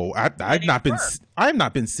I've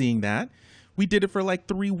not been seeing that. We did it for like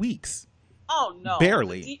 3 weeks. Oh no,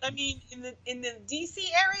 barely. I mean, in the DC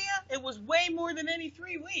area, it was way more than any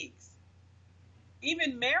 3 weeks.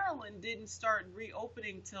 Even Maryland didn't start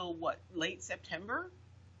reopening till late September.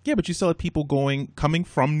 Yeah, but you still have people coming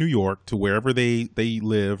from New York to wherever they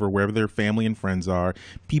live or wherever their family and friends are.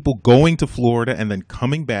 People going to Florida and then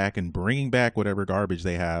coming back and bringing back whatever garbage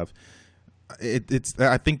they have.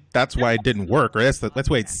 I think that's why it didn't work, or that's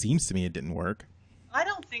why it seems to me it didn't work. I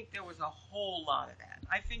don't think there was a whole lot of that.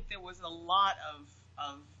 I think there was a lot of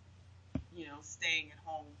staying at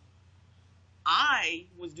home. I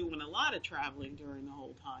was doing a lot of traveling during the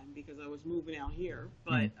whole time because I was moving out here,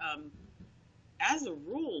 but as a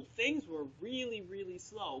rule, things were really, really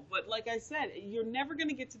slow. But like I said, you're never going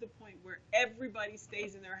to get to the point where everybody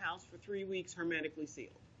stays in their house for 3 weeks hermetically sealed.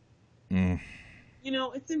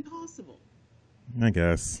 It's impossible. I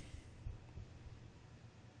guess.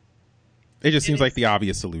 It just seems like the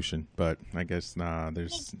obvious solution, but I guess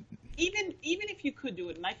there's... Even if you could do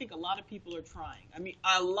it, and I think a lot of people are trying. I mean,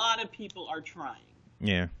 a lot of people are trying.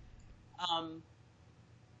 Yeah.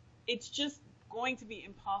 It's just going to be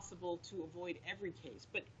impossible to avoid every case.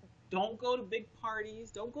 But don't go to big parties.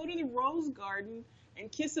 Don't go to the Rose Garden and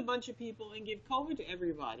kiss a bunch of people and give COVID to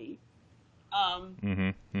everybody.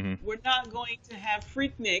 We're not going to have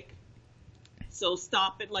Freaknik, so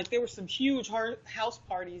stop it. Like, there were some huge house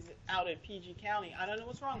parties out in PG County. I don't know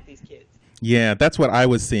what's wrong with these kids. Yeah, that's what I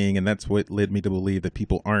was seeing, and that's what led me to believe that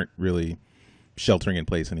people aren't really sheltering in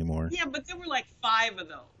place anymore. Yeah, but there were like 5 of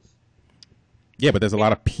those. Yeah, but there's a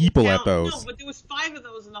lot of people at those. No, but there was 5 of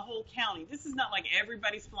those in the whole county. This is not like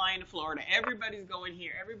everybody's flying to Florida. Everybody's going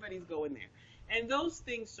here. Everybody's going there. And those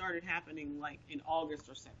things started happening like in August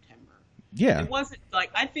or September. Yeah. It wasn't like,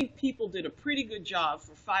 I think people did a pretty good job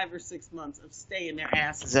for 5 or 6 months of staying their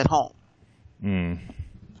asses at home. Mm.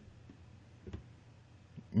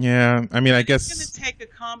 Yeah, I mean, I It's going guess. to take a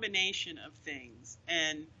combination of things,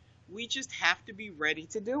 and we just have to be ready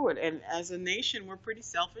to do it. And as a nation, we're pretty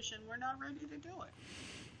selfish, and we're not ready to do it.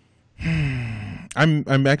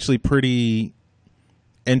 I'm actually pretty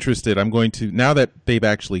interested. I'm going to, now that they've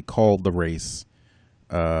actually called the race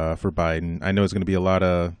for Biden. I know it's going to be a lot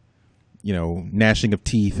of, gnashing of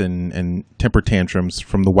teeth and temper tantrums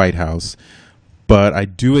from the White House. But I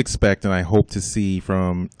do expect, and I hope to see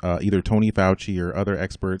from either Tony Fauci or other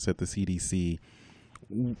experts at the CDC,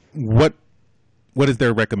 what is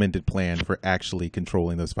their recommended plan for actually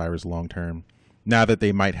controlling this virus long term, now that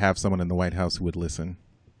they might have someone in the White House who would listen.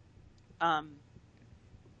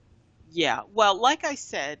 Yeah. Well, like I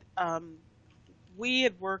said, we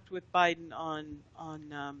had worked with Biden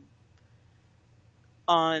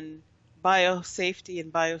on biosafety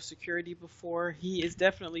and biosecurity before. He is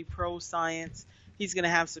definitely pro science. He's going to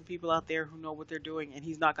have some people out there who know what they're doing, and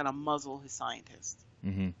he's not going to muzzle his scientists.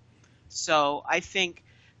 Mm-hmm. So I think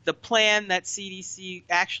the plan that CDC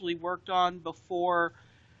actually worked on before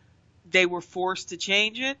they were forced to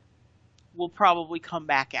change it will probably come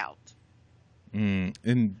back out.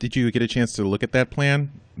 And did you get a chance to look at that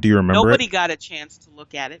plan? Do you remember Nobody it? got a chance to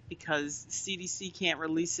look at it because CDC can't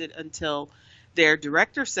release it until their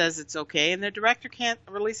director says it's okay, and their director can't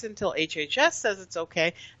release it until HHS says it's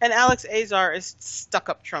okay, and Alex Azar is stuck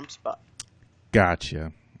up Trump's butt.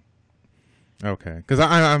 Gotcha. Okay, because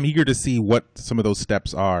I'm eager to see what some of those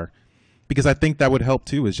steps are, because I think that would help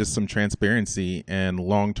too, is just some transparency and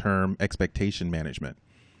long-term expectation management.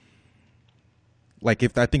 Like,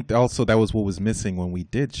 I think also that was what was missing when we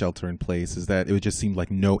did shelter in place, is that it would just seem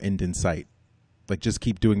like no end in sight. Like, just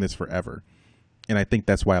keep doing this forever. And I think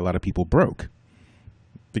that's why a lot of people broke.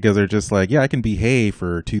 Because they're just like, yeah, I can behave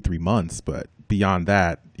for 2-3 months, but beyond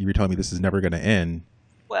that, you're telling me this is never going to end.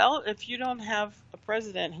 Well, if you don't have a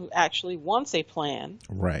president who actually wants a plan.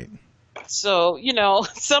 Right. So,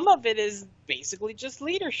 some of it is basically just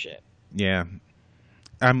leadership. Yeah.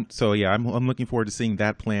 I'm looking forward to seeing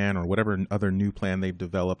that plan or whatever other new plan they've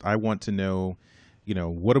developed. I want to know,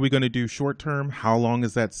 what are we going to do short term? How long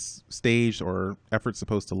is that stage or effort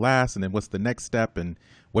supposed to last? And then what's the next step? And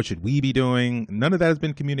what should we be doing? None of that has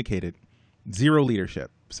been communicated. Zero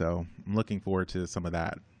leadership. So I'm looking forward to some of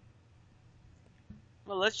that.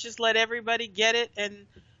 Well, let's just let everybody get it. And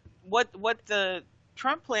what the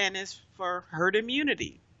Trump plan is for herd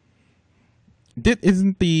immunity.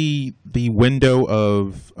 Isn't the window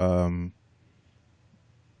of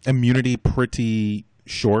immunity pretty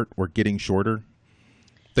short or getting shorter?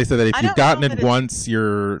 They said that if you've gotten it once,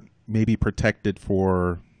 you're maybe protected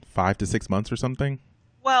for 5 to 6 months or something.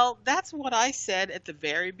 Well, that's what I said at the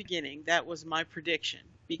very beginning. That was my prediction,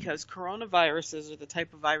 because coronaviruses are the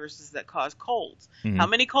type of viruses that cause colds. Mm-hmm. How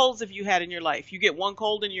many colds have you had in your life? You get one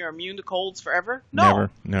cold and you're immune to colds forever? No.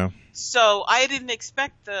 Never, no. So I didn't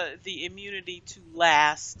expect the immunity to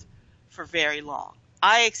last for very long.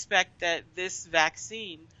 I expect that this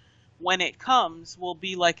vaccine, when it comes, will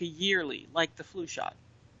be like a yearly, like the flu shot.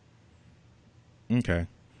 Okay.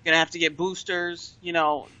 You're going to have to get boosters,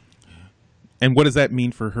 And what does that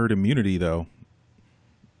mean for herd immunity, though?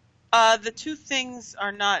 The two things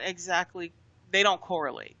are not exactly, they don't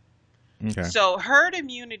correlate. Okay. So herd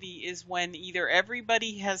immunity is when either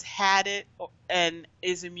everybody has had it and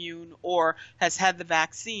is immune, or has had the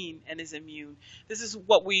vaccine and is immune. This is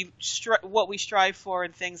what we strive for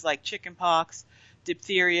in things like chickenpox,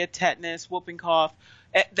 diphtheria, tetanus, whooping cough,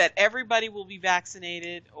 that everybody will be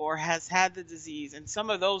vaccinated or has had the disease, and some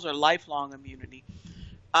of those are lifelong immunity.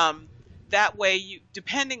 That way,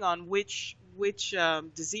 depending on which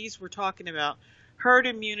disease we're talking about, herd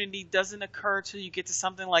immunity doesn't occur till you get to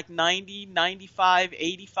something like 90, 95,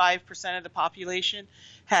 85% of the population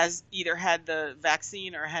has either had the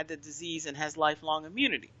vaccine or had the disease and has lifelong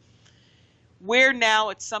immunity. We're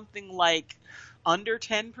now at something like under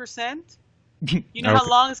 10%. You know Okay. how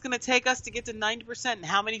long it's going to take us to get to 90%, and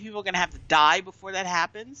how many people are going to have to die before that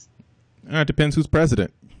happens? It depends who's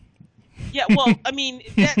president. Yeah, well, I mean,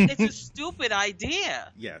 it's a stupid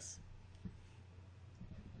idea. Yes.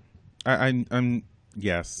 I'm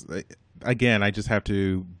yes. Again, I just have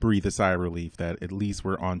to breathe a sigh of relief that at least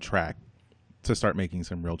we're on track to start making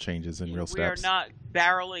some real changes and real steps. We are not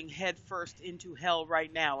barreling headfirst into hell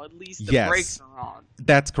right now. At least the Yes. brakes are on.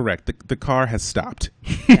 That's correct. The car has stopped.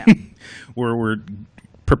 Yeah. We're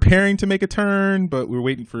preparing to make a turn, but we're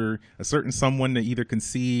waiting for a certain someone to either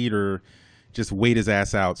concede or just wait his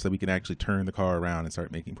ass out so we can actually turn the car around and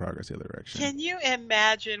start making progress the other direction. Can you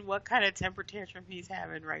imagine what kind of temper tantrum he's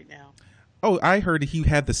having right now? Oh, I heard he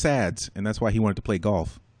had the SADS, and that's why he wanted to play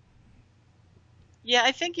golf. Yeah,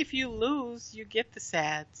 I think if you lose, you get the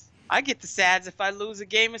SADS. I get the SADS if I lose a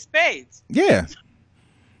game of spades. Yeah.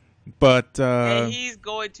 But And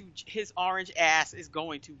his orange ass is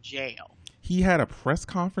going to jail. he had a press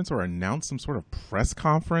conference or announced some sort of press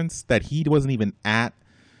conference that he wasn't even at.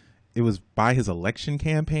 It was by his election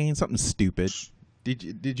campaign, something stupid.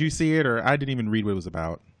 Did you see it, or I didn't even read what it was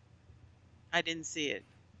about? I didn't see it.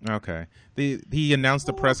 Okay. He announced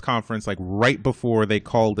a press conference like right before they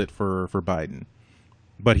called it for Biden.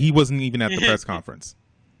 But he wasn't even at the press conference.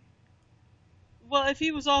 Well, if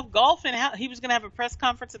he was off golfing, he was going to have a press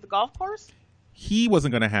conference at the golf course? He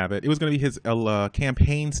wasn't going to have it. It was going to be his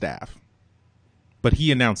campaign staff. But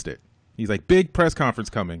he announced it. He's like, big press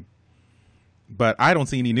conference coming. But I don't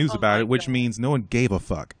see any news about it, which means no one gave a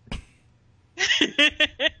fuck.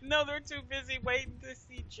 No, they're too busy waiting to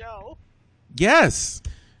see Joe. Yes.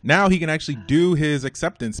 Now he can actually do his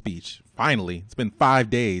acceptance speech. Finally. It's been 5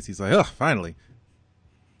 days. He's like, finally.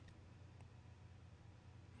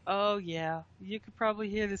 Oh, yeah. You could probably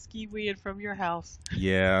hear the ski-weeing from your house.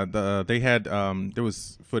 Yeah, they had there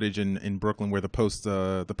was footage in Brooklyn where the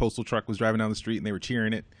postal truck was driving down the street and they were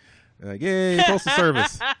cheering it. Like, yay, postal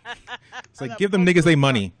service. It's like, give them niggas their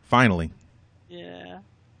money, finally. Yeah.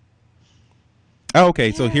 Oh,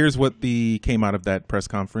 okay, so here's what came out of that press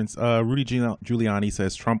conference. Rudy Giuliani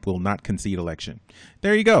says Trump will not concede election.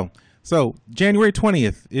 There you go. So January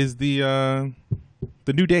 20th is the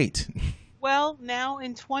new date. Well, now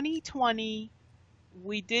in 2020,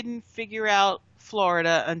 we didn't figure out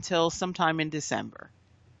Florida until sometime in December.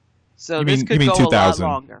 So this could go a lot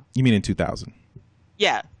longer. You mean in 2000?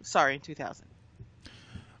 Yeah, sorry, in 2000.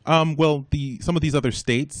 Well, some of these other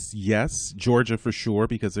states, yes, Georgia for sure,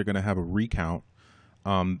 because they're going to have a recount.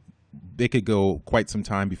 They could go quite some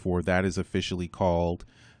time before that is officially called.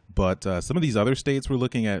 But some of these other states, we're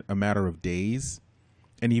looking at a matter of days.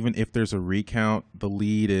 And even if there's a recount, the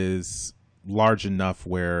lead is large enough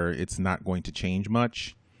where it's not going to change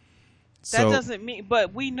much. That doesn't mean,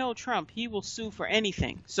 but we know Trump, he will sue for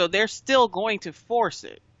anything. So they're still going to force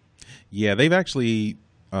it. Yeah, they've actually,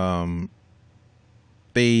 they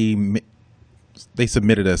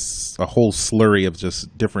submitted us a whole slurry of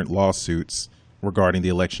just different lawsuits regarding the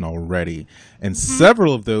election already. And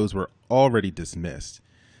several of those were already dismissed.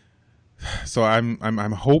 So I'm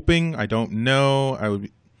hoping, I don't know,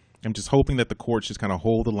 I'm just hoping that the courts just kind of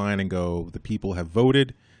hold the line and go, the people have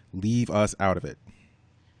voted, leave us out of it.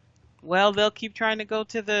 Well, they'll keep trying to go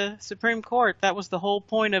to the Supreme Court. That was the whole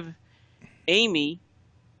point of Amy.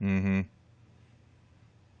 Mm-hmm.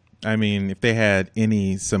 I mean, if they had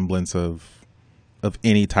any semblance of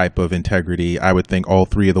any type of integrity, I would think all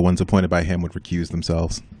three of the ones appointed by him would recuse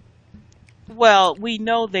themselves. Well, we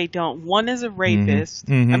know they don't. One is a rapist.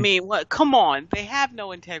 Mm-hmm. I mean, what? Come on. They have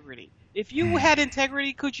no integrity. If you had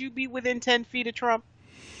integrity, could you be within 10 feet of Trump?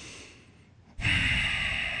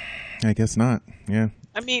 I guess not. Yeah.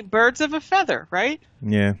 I mean, birds of a feather, right?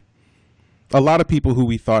 Yeah. A lot of people who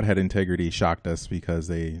we thought had integrity shocked us because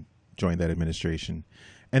they joined that administration.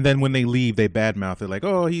 And then when they leave, they badmouth. They're like,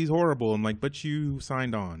 oh, he's horrible. I'm like, but you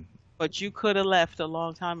signed on. But you could have left a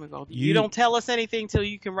long time ago. You don't tell us anything till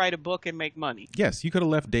you can write a book and make money. Yes, you could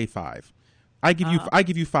have left day 5. I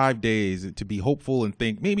give you 5 days to be hopeful and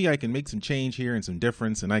think maybe I can make some change here and some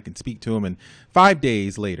difference, and I can speak to him. And 5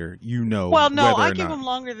 days later, you know. Well, no, whether or I give not. him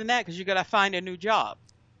longer than that because you got to find a new job.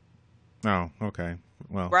 Oh, okay.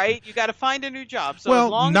 Well, right, you got to find a new job. So well,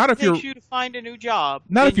 as long not as if it takes you're, you to find a new job,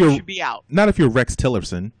 not then if you're, you should be out. Not if you're Rex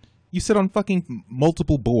Tillerson. You sit on fucking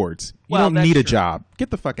multiple boards. You don't need a job.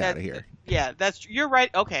 Get the fuck out of here. Yeah, you're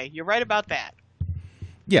right. Okay, you're right about that.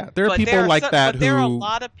 Yeah, there are people like that but there are a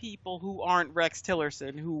lot of people who aren't Rex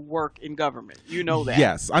Tillerson who work in government. You know that.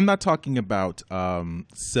 Yes, I'm not talking about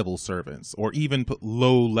civil servants or even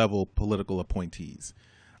low-level political appointees.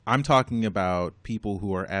 I'm talking about people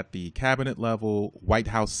who are at the cabinet level, White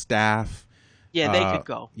House staff. Yeah, they could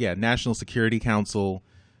go. Yeah, National Security Council.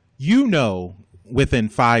 You know within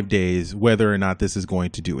 5 days whether or not this is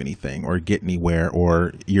going to do anything or get anywhere,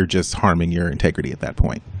 or you're just harming your integrity at that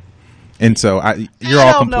point. And so you're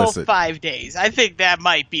all complicit. I don't know 5 days. I think that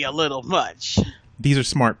might be a little much. These are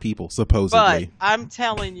smart people, supposedly. But I'm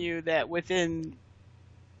telling you that within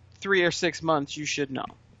 3 or 6 months, you should know.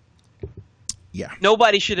 Yeah.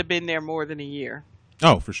 Nobody should have been there more than a year.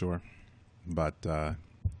 Oh, for sure. But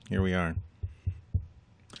here we are.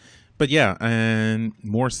 But yeah, and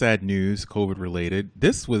more sad news, COVID related.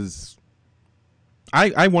 This was,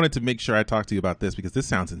 I wanted to make sure I talked to you about this because this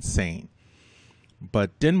sounds insane.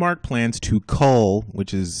 But Denmark plans to cull,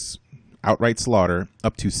 which is outright slaughter,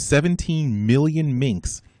 up to 17 million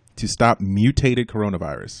minks to stop mutated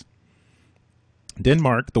coronavirus.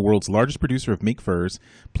 Denmark, the world's largest producer of mink furs,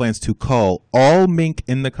 plans to cull all mink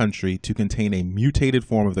in the country to contain a mutated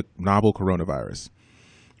form of the novel coronavirus.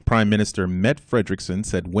 Prime Minister Mette Frederiksen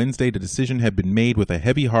said Wednesday the decision had been made with a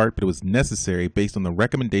heavy heart, but it was necessary based on the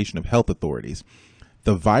recommendation of health authorities.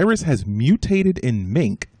 The virus has mutated in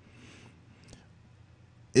mink.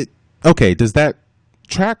 Okay, does that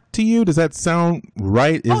track to you? Does that sound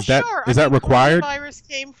right? Is that required? Coronavirus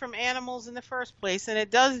came from animals in the first place, and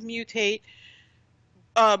it does mutate.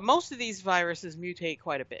 Most of these viruses mutate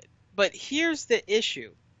quite a bit. But here's the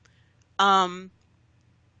issue.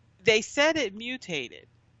 They said it mutated.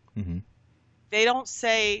 Mm-hmm. They don't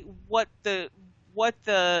say what the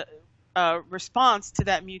response to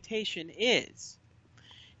that mutation is.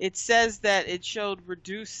 It says that it showed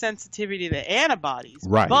reduced sensitivity to antibodies.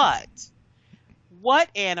 Right. But what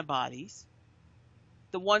antibodies?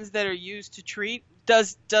 The ones that are used to treat?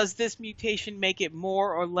 Does this mutation make it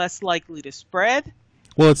more or less likely to spread?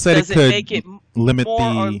 Well, it said Does it could make it limit more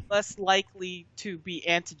or less likely to be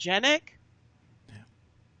antigenic?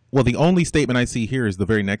 Well, the only statement I see here is the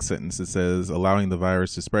very next sentence. It says allowing the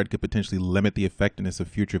virus to spread could potentially limit the effectiveness of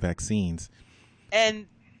future vaccines. And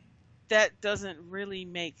that doesn't really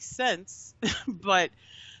make sense. But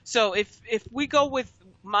so if we go with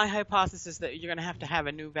my hypothesis that you're going to have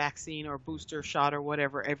a new vaccine or booster shot or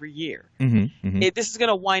whatever every year, this is going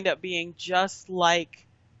to wind up being just like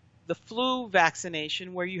the flu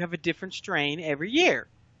vaccination, where you have a different strain every year.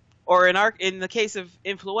 Or in the case of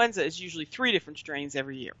influenza, it's usually 3 different strains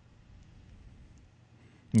every year.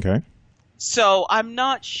 Okay. So I'm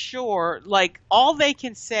not sure. Like, all they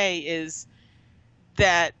can say is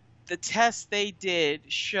that the test they did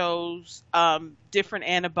shows different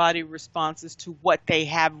antibody responses to what they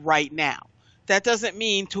have right now. That doesn't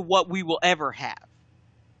mean to what we will ever have.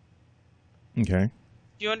 Okay.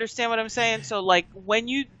 Do you understand what I'm saying? So, like,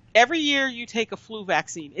 every year you take a flu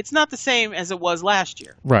vaccine, it's not the same as it was last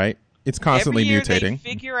year. Right. It's constantly every year mutating. They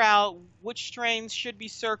figure out which strains should be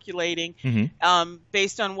circulating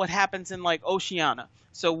based on what happens in, like, Oceania.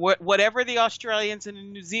 So whatever the Australians and the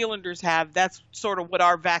New Zealanders have, that's sort of what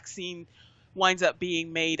our vaccine winds up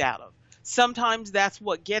being made out of. Sometimes that's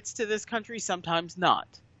what gets to this country, sometimes not.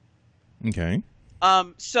 Okay.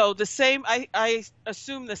 So I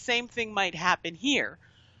assume the same thing might happen here.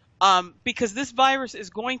 Because this virus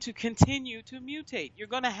is going to continue to mutate. You're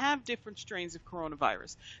going to have different strains of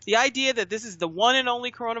coronavirus. The idea that this is the one and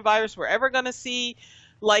only coronavirus we're ever going to see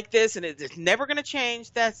like this and it's never going to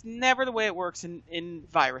change, that's never the way it works in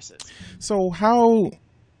viruses. So how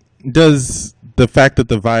does the fact that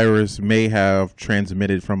the virus may have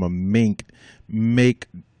transmitted from a mink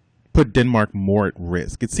put Denmark more at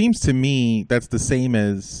risk? It seems to me that's the same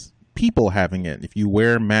as people having it. If you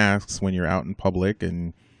wear masks when you're out in public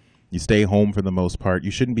and you stay home for the most part,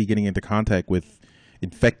 you shouldn't be getting into contact with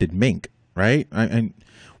infected mink, right? And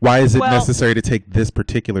why is it necessary to take this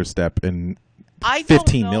particular step in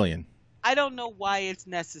 15 million? I don't know why it's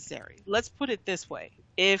necessary. Let's put it this way.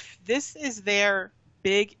 If this is their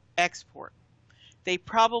big export, they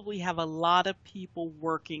probably have a lot of people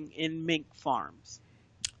working in mink farms.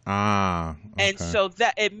 Okay. And so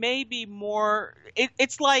that it may be more,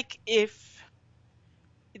 it's like if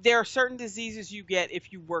there are certain diseases you get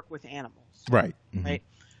if you work with animals. Right. Right.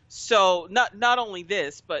 So not only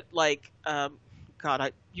this, but like,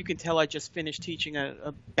 you can tell I just finished teaching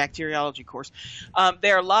a bacteriology course.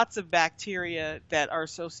 There are lots of bacteria that are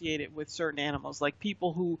associated with certain animals, like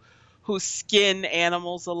people who skin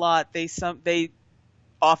animals a lot. They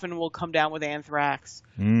often will come down with anthrax.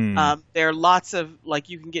 There are lots of, like,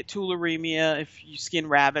 you can get tularemia if you skin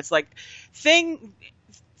rabbits, like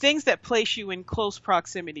things that place you in close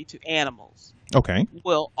proximity to animals. Okay.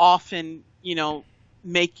 Will often,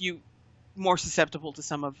 make you more susceptible to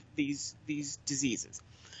some of these diseases.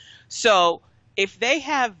 So if they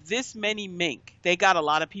have this many mink, they got a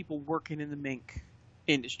lot of people working in the mink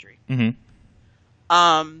industry.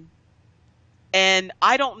 And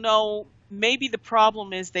I don't know, maybe the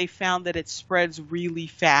problem is they found that it spreads really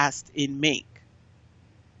fast in mink.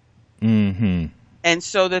 And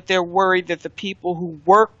so that they're worried that the people who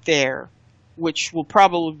work there, which will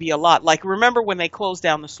probably be a lot, like, remember when they closed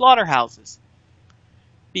down the slaughterhouses?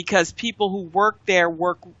 Because people who work there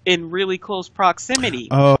work in really close proximity.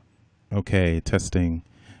 Oh, okay. Testing.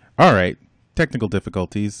 All right. Technical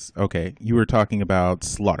difficulties. Okay. You were talking about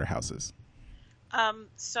slaughterhouses.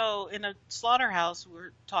 So in a slaughterhouse,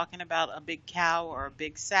 we're talking about a big cow or a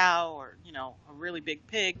big sow or, a really big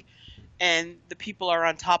pig. and the people are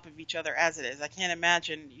on top of each other as it is. I can't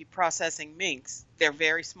imagine you processing minks. They're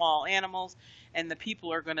very small animals, and the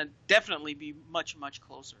people are going to definitely be much, much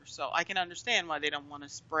closer. So I can understand why they don't want to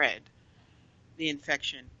spread the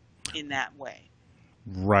infection in that way.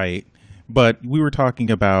 Right. But we were talking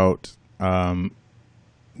about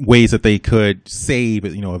ways that they could save,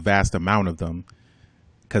 a vast amount of them.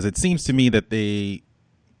 Because it seems to me that they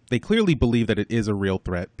clearly believe that it is a real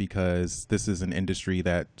threat, because this is an industry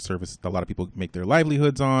that a lot of people make their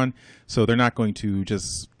livelihoods on. So they're not going to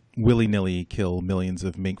just willy-nilly kill millions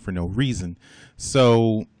of mink for no reason.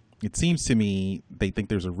 So it seems to me they think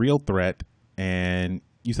there's a real threat, and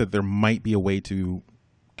you said there might be a way to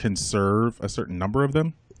conserve a certain number of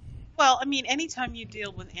them. Well, I mean, anytime you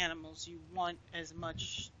deal with animals, you want as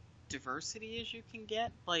much diversity as you can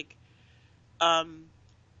get. Like,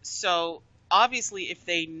 so obviously, if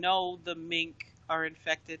they know the mink are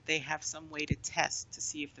infected, they have some way to test to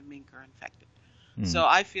see if the mink are infected. So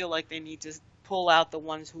I feel like they need to pull out the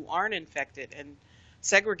ones who aren't infected and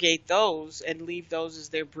segregate those and leave those as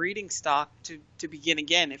their breeding stock to begin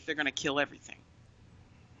again if they're going to kill everything.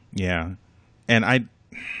 Yeah. And I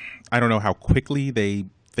don't know how quickly they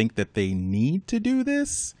think that they need to do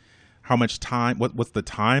this. How much time, what's the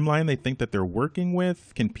timeline they think that they're working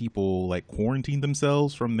with? Can people like quarantine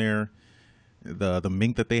themselves from the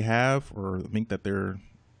mink that they have, or the mink that they're,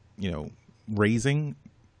 raising?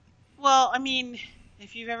 Well, I mean,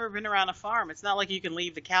 if you've ever been around a farm, it's not like you can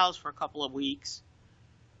leave the cows for a couple of weeks.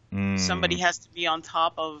 Somebody has to be on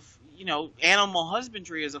top of, animal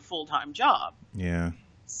husbandry is a full-time job. Yeah.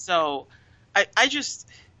 So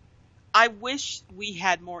I wish we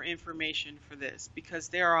had more information for this, because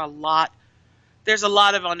there's a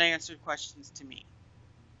lot of unanswered questions to me.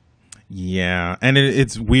 Yeah. And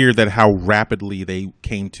it's weird that how rapidly they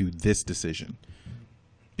came to this decision.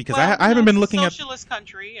 Because I haven't been looking at socialist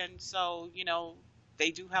country, and so they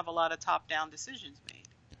do have a lot of top-down decisions made.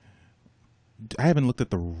 I haven't looked at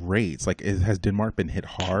the rates. Like, has Denmark been hit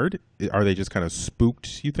hard? Are they just kind of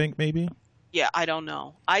spooked, you think, maybe? Yeah, I don't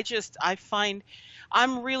know.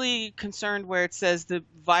 I'm really concerned where it says the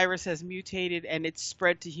virus has mutated and it's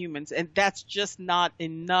spread to humans, and that's just not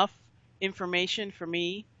enough information for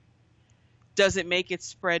me. Does it make it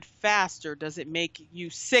spread faster? Does it make you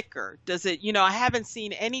sicker? Does it, I haven't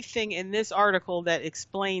seen anything in this article that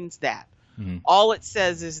explains that. Mm-hmm. All it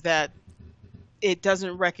says is that it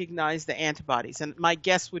doesn't recognize the antibodies. And my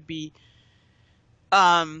guess would be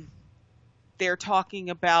they're talking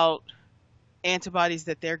about antibodies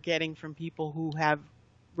that they're getting from people who have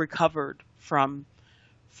recovered from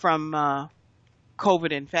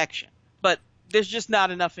COVID infection. But there's just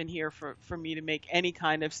not enough in here for me to make any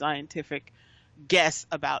kind of scientific guess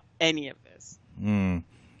about any of this.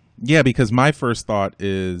 Yeah, because my first thought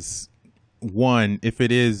is, one, if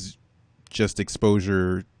it is just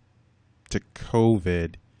exposure to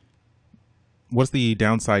COVID, what's the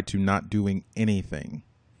downside to not doing anything?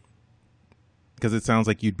 Because it sounds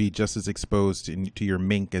like you'd be just as exposed to your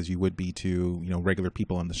mink as you would be to, regular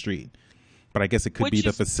people on the street. But I guess it could be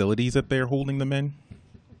the facilities that they're holding them in.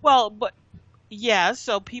 Well, but yeah,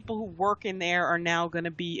 so people who work in there are now going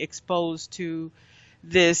to be exposed to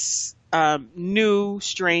this new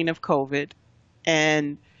strain of COVID,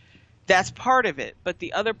 and that's part of it. But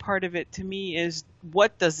the other part of it to me is,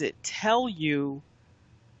 what does it tell you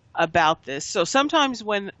about this? So sometimes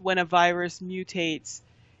when a virus mutates,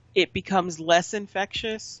 it becomes less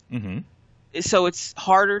infectious. Mm-hmm. So it's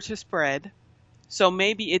harder to spread. So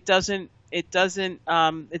maybe it's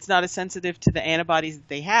not as sensitive to the antibodies that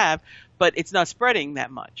they have, but it's not spreading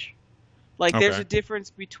that much. Like, okay, there's a difference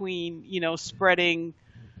between, spreading,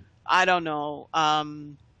 I don't know,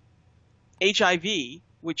 HIV,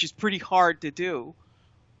 which is pretty hard to do,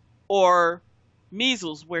 or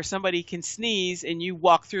measles, where somebody can sneeze and you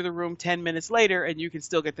walk through the room 10 minutes later and you can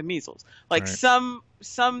still get the measles. Like, right,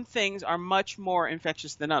 some things are much more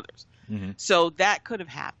infectious than others. Mm-hmm. So that could have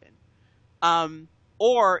happened.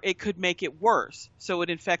 Or it could make it worse, so it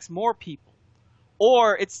infects more people.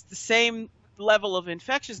 Or it's the same level of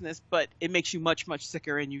infectiousness, but it makes you much, much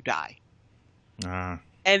sicker and you die.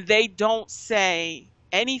 And they don't say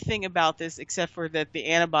anything about this except for that the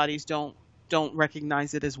antibodies don't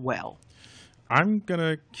recognize it as well. I'm going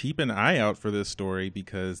to keep an eye out for this story,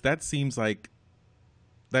 because that seems like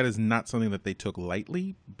that is not something that they took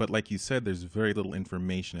lightly. But like you said, there's very little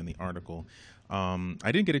information in the article. I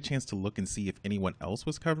didn't get a chance to look and see if anyone else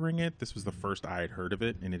was covering it. This was the first I had heard of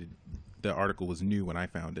it, and the article was new when I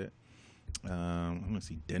found it. I'm going to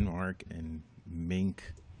see Denmark and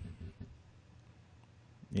mink.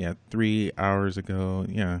 Yeah, 3 hours ago.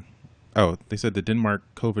 Yeah. Oh, they said the Denmark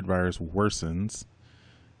COVID virus worsens.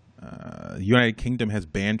 The United Kingdom has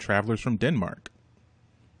banned travelers from Denmark.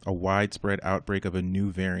 A widespread outbreak of a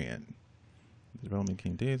new variant. The development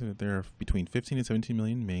came days. There are between 15 and 17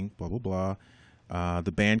 million mink. Blah blah blah.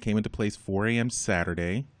 The ban came into place 4 a.m.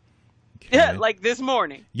 Saturday. Okay. Yeah, like this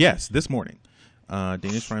morning. Yes, this morning.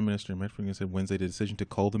 Danish Prime Minister Mette Frederiksen said Wednesday the decision to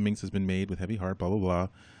cull the minks has been made with heavy heart. Blah blah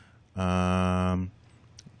blah.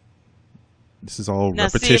 This is all Now,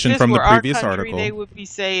 repetition see, if this from the were our previous country, article. They would be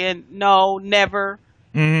saying no, never.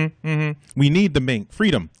 We need the mink.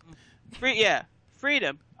 Freedom.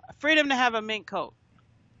 Freedom to have a mink coat.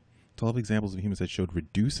 12 examples of humans that showed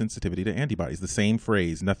reduced sensitivity to antibodies. The same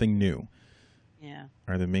phrase, nothing new. Yeah.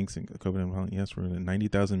 Are the minks in COVID? Yes,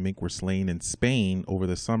 90,000 mink were slain in Spain over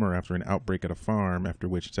the summer after an outbreak at a farm, after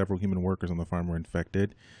which several human workers on the farm were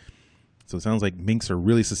infected. So it sounds like minks are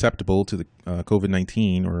really susceptible to the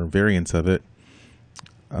COVID-19 or variants of it.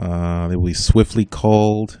 They will be swiftly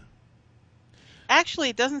culled. Actually,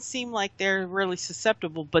 it doesn't seem like they're really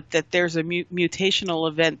susceptible, but that there's a mutational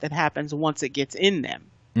event that happens once it gets in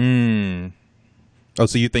them. Oh,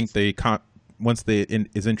 so you think they once they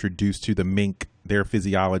is introduced to the mink, their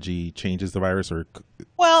physiology changes the virus or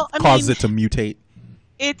causes it to mutate?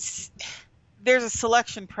 There's a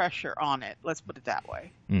selection pressure on it. Let's put it that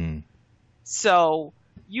way. So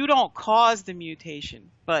you don't cause the mutation,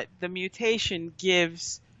 but the mutation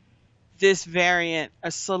gives this variant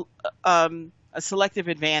a selective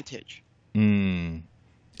advantage. Inside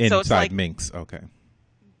so it's like, minks, okay.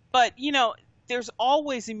 But, there's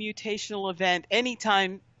always a mutational event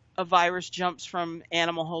anytime a virus jumps from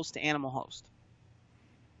animal host to animal host.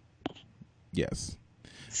 Yes.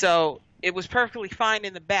 So it was perfectly fine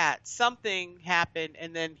in the bat. Something happened,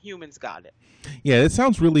 and then humans got it. Yeah, it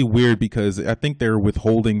sounds really weird because I think they're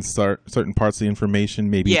withholding certain parts of the information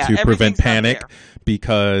maybe to prevent panic,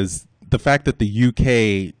 because the fact that the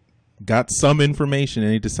UK got some information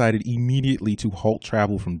and they decided immediately to halt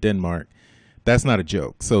travel from Denmark, that's not a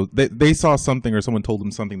joke. So they saw something or someone told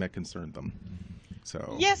them something that concerned them.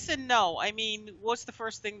 So yes and no. I mean, what's the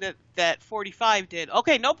first thing that 45 did?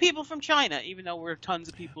 Okay, no people from China, even though tons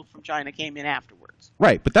of people from China came in afterwards.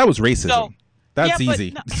 Right, but that was racism. So, that's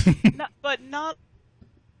easy. But not.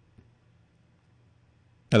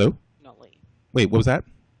 Hello? No, wait, what was that?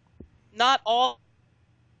 Not all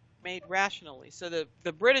made rationally. So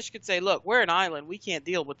the British could say, look, we're an island. We can't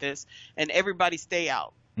deal with this. And everybody stay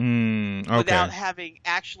out. Okay. Without having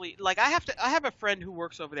actually, like, I have a friend who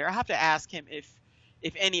works over there. I have to ask him if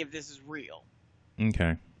any of this is real.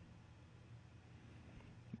 Okay.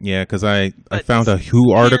 Yeah, because I found a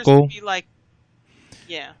WHO article.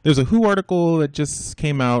 Yeah. There's a WHO article that just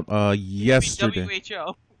came out yesterday.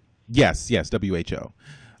 WHO. Yes, WHO.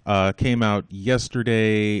 Came out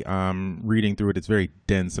yesterday. Reading through it, it's very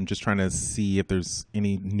dense. I'm just trying to see if there's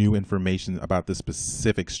any new information about this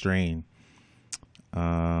specific strain.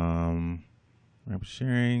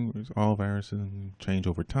 Sharing, all viruses change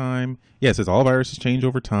over time. Yes, it says all viruses change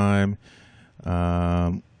over time.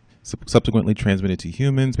 Subsequently transmitted to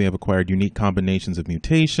humans, may have acquired unique combinations of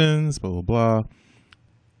mutations, blah, blah, blah.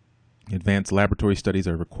 Advanced laboratory studies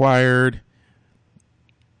are required.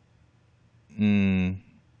 It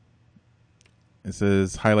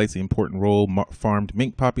says highlights the important role farmed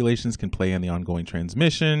mink populations can play in the ongoing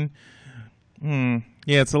transmission. Yeah,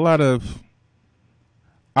 it's a lot of.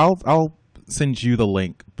 I'll send you the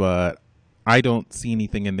link, but I don't see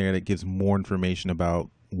anything in there that gives more information about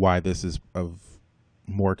why this is of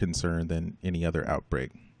more concern than any other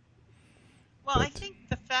outbreak. Well, I think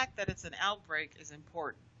the fact that it's an outbreak is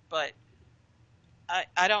important, but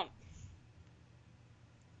I don't.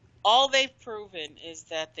 All they've proven is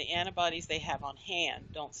that the antibodies they have on hand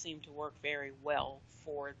don't seem to work very well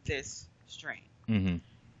for this strain. Mm-hmm.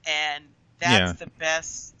 And that's the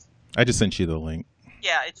best. I just sent you the link.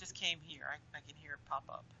 Yeah, it just came here. I can hear it pop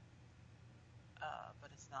up.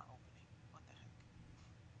 But it's not opening. What the heck?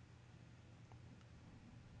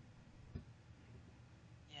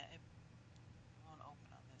 Yeah, it won't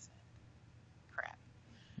open on this end. Crap.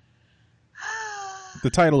 The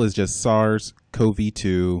title is just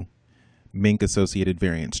SARS-CoV-2 mink-associated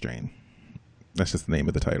variant strain. That's just the name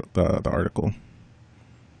of the title, the article.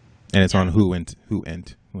 And it's on WHO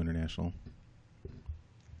International.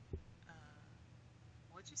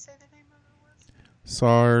 What'd you say the name of it was?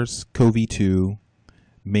 SARS-CoV-2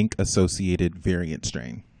 mink-associated variant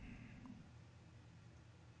strain.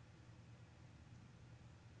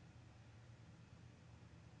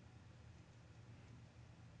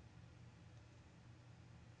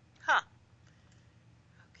 Huh.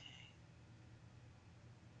 Okay.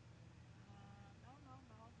 No.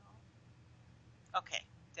 Okay.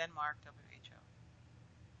 Denmark, WHO.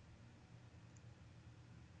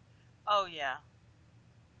 Oh yeah,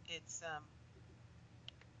 it's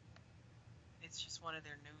it's just one of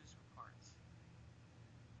their news reports.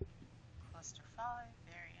 Cluster 5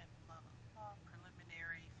 variant, blah blah blah.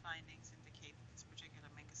 Preliminary findings indicate that this particular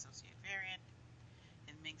mink-associated variant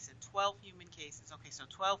in minks in 12 human cases. Okay, so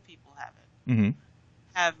 12 people have it. Mm-hmm.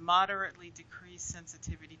 Have moderately decreased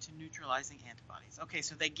sensitivity to neutralizing antibodies. Okay,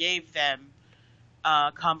 so they gave them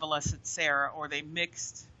convalescent sera, or they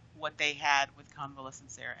mixed what they had with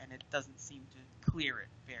convalescent sera, and it doesn't seem to clear it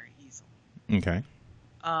very easily. Okay.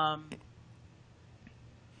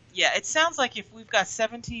 Yeah, it sounds like if we've got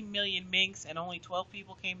 17 million minks and only 12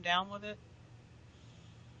 people came down with it.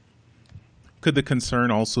 Could the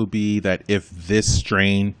concern also be that if this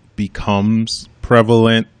strain becomes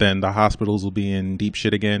prevalent, then the hospitals will be in deep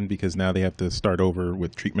shit again because now they have to start over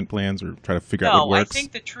with treatment plans or try to figure out what No, I works?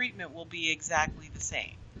 think the treatment will be exactly the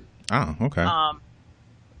same. Oh, okay.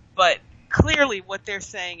 But clearly what they're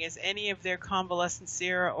saying is any of their convalescent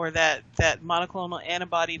sera or that monoclonal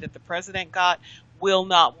antibody that the president got will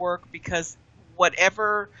not work because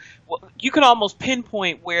you can almost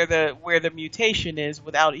pinpoint where the mutation is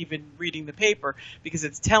without even reading the paper because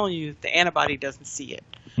it's telling you that the antibody doesn't see it.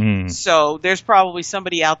 So there's probably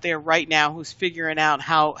somebody out there right now who's figuring out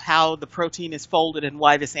how the protein is folded and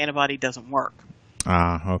why this antibody doesn't work.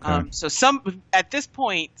 Okay. So at this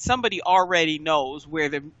point, somebody already knows where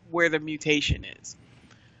the mutation is.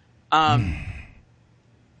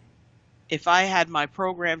 If I had my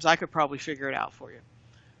programs, I could probably figure it out for you.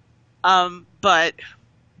 But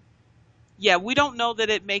yeah, we don't know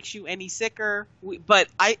that it makes you any sicker. But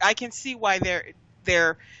I can see why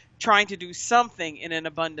they're trying to do something in an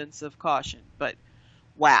abundance of caution. But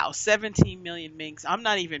wow, 17 million minks. I'm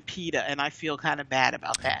not even PETA, and I feel kind of bad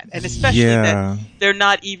about that. And especially that they're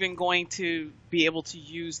not even going to be able to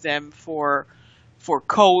use them for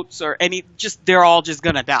coats or they're all just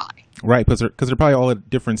going to die. Right, because they're probably all at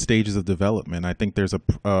different stages of development. I think there's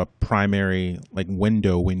a primary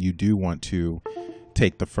window when you do want to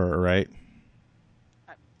take the fur, right?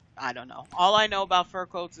 I don't know. All I know about fur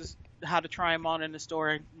coats is how to try them on in the store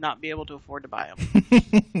and not be able to afford to buy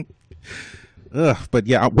them. Ugh, but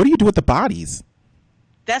yeah, what do you do with the bodies?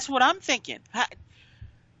 That's what I'm thinking.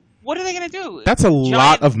 What are they going to do? That's a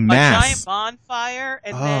lot of mass. A giant bonfire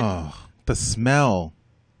and then... the smell.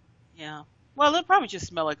 Yeah. Well, it'll probably just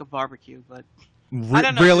smell like a barbecue, but I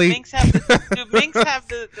don't know. Really? Do minks have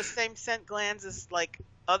the same scent glands as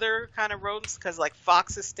other kind of rodents? Because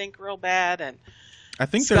foxes stink real bad and I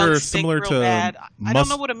think they're similar to. Bad. I don't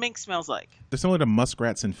know what a mink smells like. They're similar to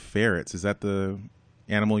muskrats and ferrets. Is that the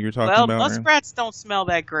animal you're talking about? Well, muskrats don't smell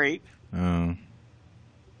that great. Oh.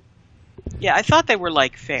 Yeah, I thought they were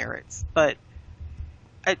like ferrets, but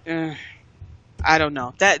I don't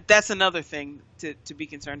know. That's another thing to be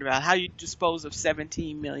concerned about. How you dispose of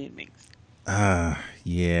 17 million minks.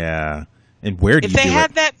 Yeah. And where do you do it? If they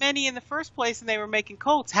had that many in the first place and they were making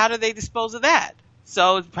coats, how do they dispose of that?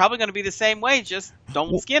 So it's probably going to be the same way, just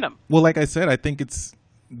don't skin them. Well, like I said, I think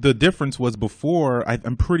the difference was before,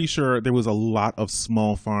 I'm pretty sure there was a lot of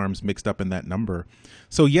small farms mixed up in that number.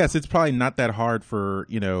 So yes, it's probably not that hard for,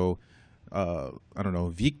 I don't know,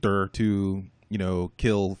 Victor to,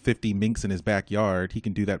 kill 50 minks in his backyard. He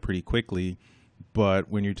can do that pretty quickly. But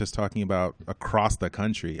when you're just talking about across the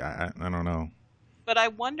country, I don't know. But I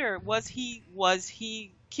wonder, was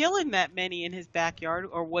he killing that many in his backyard,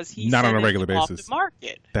 or was he not on a regular basis basis? Off the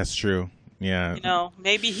market? That's true. Yeah.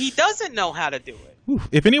 Maybe he doesn't know how to do it. Oof.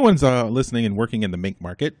 If anyone's listening and working in the mink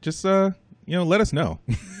market, just let us know.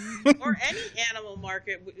 Or any animal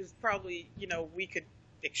market is probably we could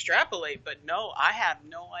extrapolate, but no, I have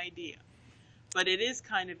no idea. But it is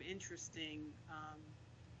kind of interesting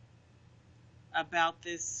about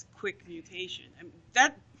this quick mutation.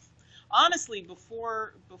 That honestly,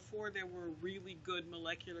 before there were really good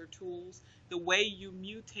molecular tools, the way you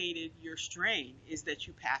mutated your strain is that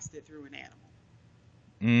you passed it through an animal.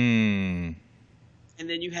 And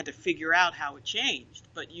then you had to figure out how it changed.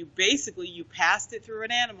 But you passed it through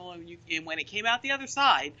an animal, and when it came out the other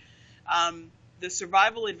side, the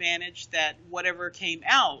survival advantage that whatever came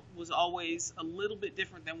out was always a little bit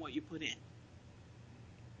different than what you put in.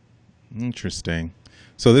 Interesting.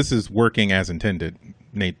 So this is working as intended,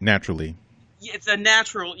 naturally. It's a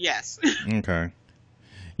natural, yes. Okay.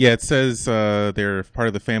 Yeah, it says they're part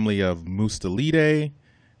of the family of Mustelidae,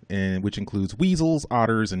 which includes weasels,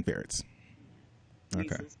 otters, and ferrets.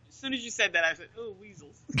 Weasels. Okay. As soon as you said that, I said, "Oh,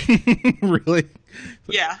 weasels." Really?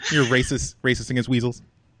 Yeah. You're racist against weasels?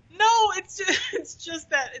 No, it's just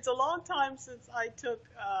that it's a long time since I took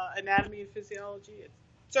anatomy and physiology. It's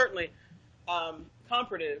certainly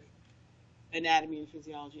comparative anatomy and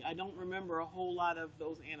physiology. I don't remember a whole lot of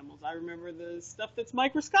those animals. I remember the stuff that's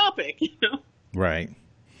microscopic, you know? Right.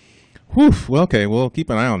 Whew. Well, okay. We'll keep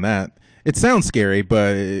an eye on that. It sounds scary,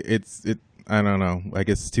 but I don't know. I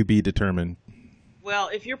guess to be determined. Well,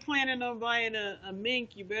 if you're planning on buying a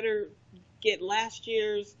mink, you better get last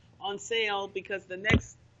year's on sale because the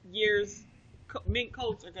next year's mink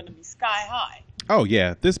coats are going to be sky high. Oh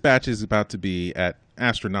yeah, this batch is about to be at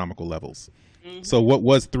astronomical levels. Mm-hmm. So what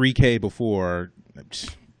was 3K before?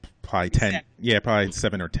 Probably 10. 7. Yeah, probably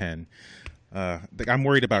 7 or 10. I'm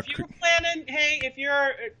worried about. If you're planning, if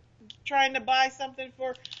you're trying to buy something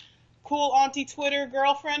for cool auntie Twitter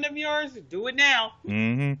girlfriend of yours, do it now.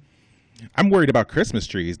 Mm-hmm. I'm worried about Christmas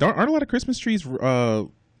trees. Aren't a lot of Christmas trees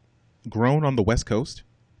grown on the West Coast?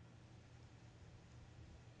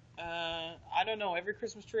 I don't know. Every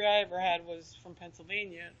Christmas tree I ever had was from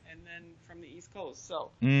Pennsylvania and then from the East Coast.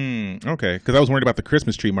 So. Okay, because I was worried about the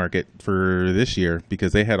Christmas tree market for this year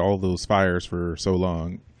because they had all those fires for so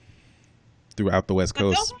long throughout the West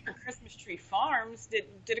Coast. Those aren't Christmas tree farms. Did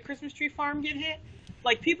a Christmas tree farm get hit?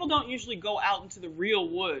 Like, people don't usually go out into the real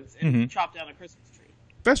woods and chop down a Christmas tree.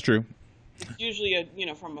 That's true. It's usually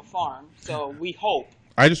from a farm. So we hope.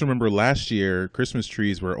 I just remember last year, Christmas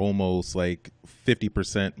trees were almost like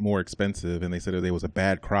 50% more expensive, and they said it was a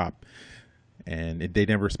bad crop. And they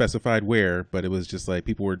never specified where, but it was just like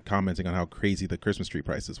people were commenting on how crazy the Christmas tree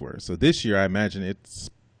prices were. So this year, I imagine it's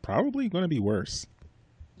probably going to be worse.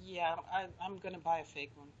 Yeah, I'm going to buy a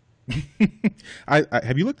fake one.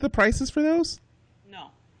 Have you looked at the prices for those? No.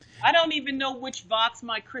 I don't even know which box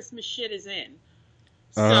my Christmas shit is in.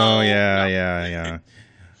 So, yeah.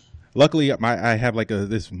 Luckily, I have like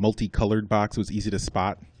this multicolored box, so it's easy to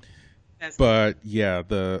spot. But yeah,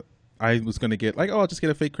 I was gonna get I'll just get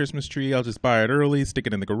a fake Christmas tree. I'll just buy it early, stick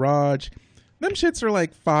it in the garage. Them shits are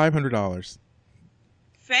like $500.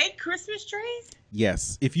 Fake Christmas trees?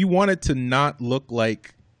 Yes, if you want it to not look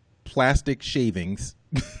like plastic shavings.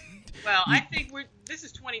 Well, I think this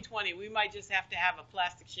is 2020. We might just have to have a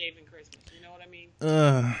plastic shaving Christmas. You know what I mean?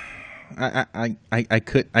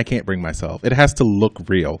 I can't bring myself. It has to look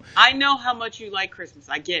real. I know how much you like Christmas.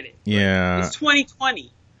 I get it. Yeah. It's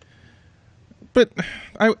 2020. But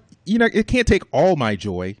it can't take all my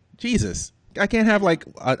joy. Jesus. I can't have like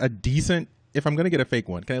a decent, if I'm going to get a fake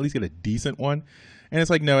one, can I at least get a decent one? And it's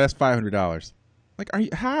like, no, that's $500.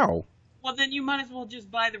 Like, how? Well, then you might as well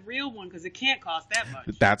just buy the real one because it can't cost that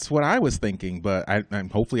much. That's what I was thinking, but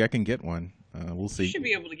I'm hopefully I can get one. We'll see. You should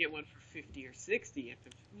be able to get one for 50 or 60 if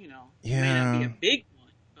Yeah. It may not be a big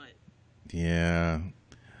one, but yeah.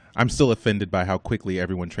 I'm still offended by how quickly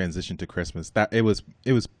everyone transitioned to Christmas. That it was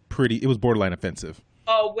borderline offensive.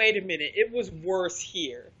 Oh, wait a minute. It was worse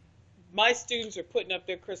here. My students are putting up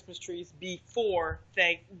their Christmas trees before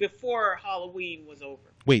Halloween was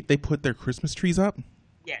over. Wait, they put their Christmas trees up?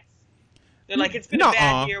 Yes. They're like, it's been a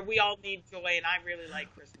bad year. We all need joy, and I really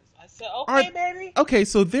like Christmas. I said, okay, baby. Okay,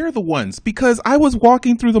 so they're the ones. Because I was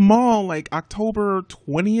walking through the mall like October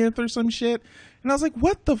 20th or some shit, and I was like,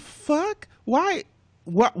 what the fuck? Why?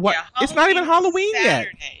 What? Yeah, it's not even Halloween yet.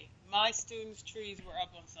 My students' trees were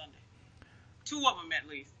up on Sunday. 2 of them, at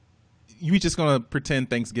least. You just going to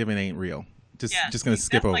pretend Thanksgiving ain't real. Just going to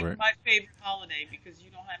skip over it. That's like my favorite holiday because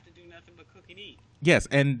you don't have to do nothing but cook and eat. Yes,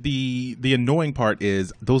 and the annoying part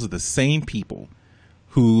is those are the same people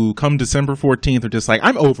who come December 14th are just like,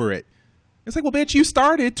 I'm over it. It's like, well, bitch, you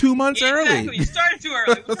started 2 months early. Exactly, you started too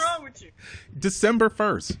early. What's wrong with you? December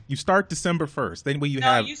 1st. You start December 1st. Then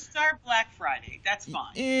you start Black Friday. That's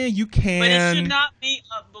fine. You can. But it should not be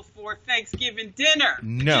up before Thanksgiving dinner.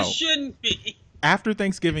 No. It shouldn't be. After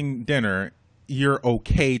Thanksgiving dinner, you're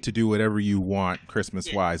okay to do whatever you want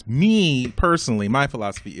Christmas-wise. Yeah. Me, personally, my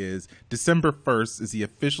philosophy is December 1st is the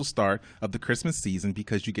official start of the Christmas season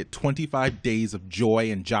because you get 25 days of joy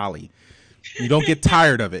and jolly. You don't get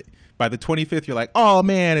tired of it. By the 25th, you're like, oh,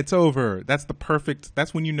 man, it's over.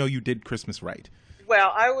 That's when you know you did Christmas right.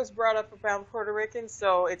 Well, I was brought up around Puerto Rican,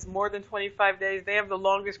 so it's more than 25 days. They have the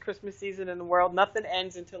longest Christmas season in the world. Nothing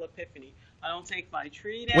ends until Epiphany. I don't take my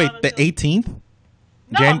tree down. Wait, the 18th?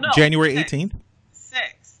 No, January 18th?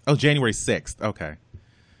 6th. Oh, January 6th. Okay.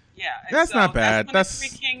 Yeah. That's not bad. That's when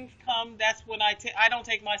the Three Kings come. That's when I don't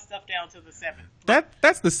take my stuff down till the 7th.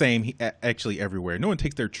 That's the same actually everywhere. No one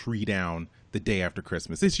takes their tree down the day after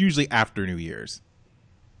Christmas. It's usually after New Year's.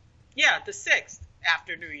 Yeah, the 6th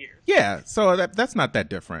after New Year's. Yeah, so that's not that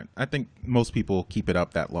different. I think most people keep it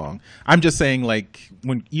up that long. I'm just saying, like,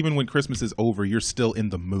 even when Christmas is over, you're still in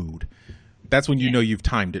the mood. That's when you know you've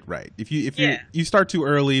timed it right. If you start too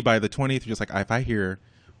early, by the 20th, you're just like, if I hear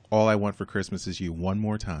all I want for Christmas is you one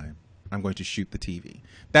more time, I'm going to shoot the TV.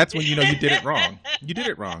 That's when you know you did it wrong. You did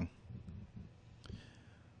it wrong.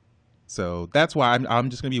 So that's why I'm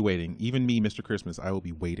just going to be waiting. Even me, Mr. Christmas, I will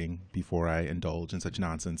be waiting before I indulge in such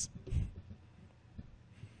nonsense.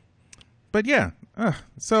 But yeah,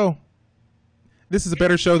 so this is a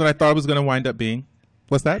better show than I thought it was going to wind up being.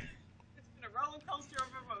 What's that? It's been a roller coaster of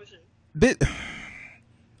emotion.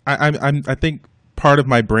 I think part of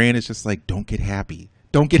my brain is just like, don't get happy.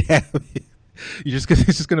 Don't get happy. It's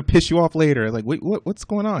just gonna piss you off later. Like, wait, what's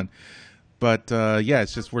going on? But yeah,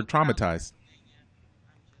 it's just we're traumatized.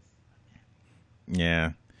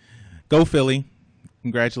 Yeah, go Philly!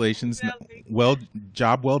 Congratulations.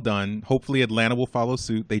 Job well done. Hopefully Atlanta will follow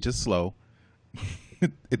suit. They just slow.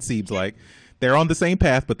 It seems like they're on the same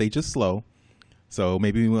path, but they just slow. So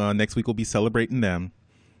maybe next week we'll be celebrating them.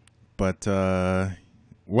 But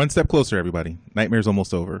one step closer, everybody. Nightmare's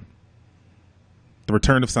almost over. The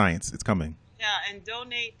return of science. It's coming. Yeah, and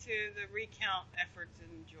donate to the recount efforts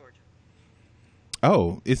in Georgia.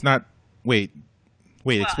 Oh, it's not. Wait.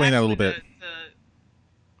 Well, Explain that a little bit.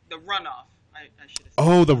 The runoff. I should have said.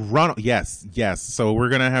 Oh, the runoff. Yes. So we're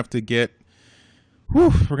gonna have to we're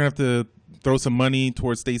gonna have to throw some money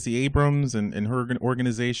towards Stacey Abrams and her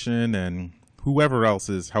organization and whoever else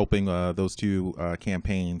is helping those two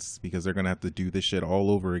campaigns, because they're gonna have to do this shit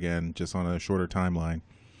all over again, just on a shorter timeline.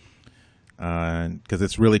 Because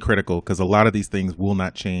it's really critical, because a lot of these things will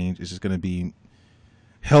not change. It's just going to be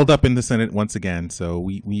held up in the Senate once again. So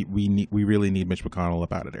we really need Mitch McConnell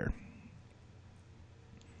up out of there.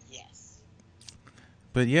 Yes.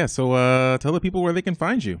 But yeah, so tell the people where they can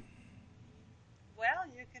find you. Well,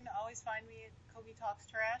 you can always find me at Kobe Talks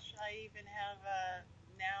Trash. I even have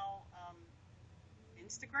now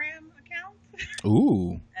Instagram account.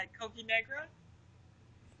 Ooh. At Koki Negra.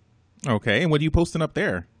 Okay, and what are you posting up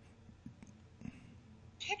there?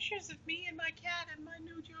 Pictures of me and my cat and my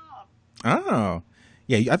new job. Oh,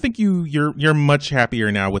 yeah. I think you're much happier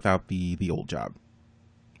now without the old job.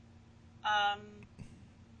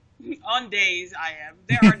 On days I am.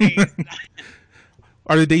 There are days that I am.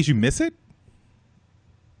 Are there days you miss it?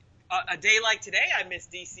 A day like today, I miss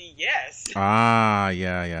DC. Yes. Ah,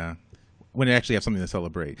 yeah. When you actually have something to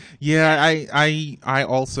celebrate. Yeah, I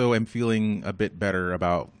also am feeling a bit better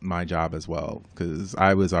about my job as well, because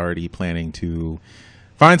I was already planning to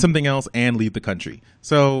find something else and leave the country.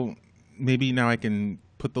 So maybe now I can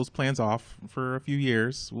put those plans off for a few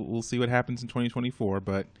years. We'll see what happens in 2024.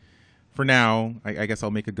 But for now, I guess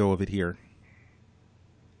I'll make a go of it here.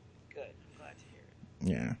 Good. I'm glad to hear it.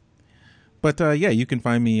 Yeah. But yeah, you can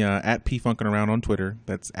find me at pfunkingaround on Twitter.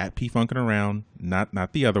 That's at pfunkingaround,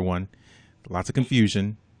 not the other one. Lots of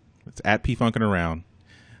confusion. It's at pfunkingaround.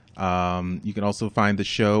 You can also find the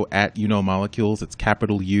show at Molecules. It's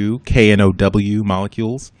capital U KNOW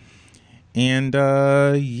Molecules. And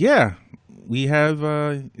yeah, we have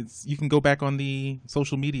you can go back on the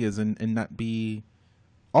social medias and not be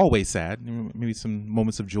always sad. Maybe some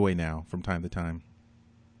moments of joy now from time to time.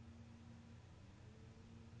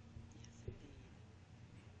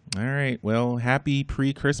 All right. Well, happy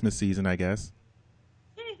pre-Christmas season, I guess.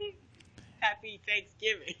 Happy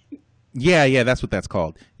Thanksgiving. Yeah, that's what that's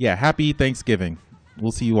called. Yeah, happy Thanksgiving.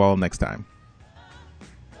 We'll see you all next time.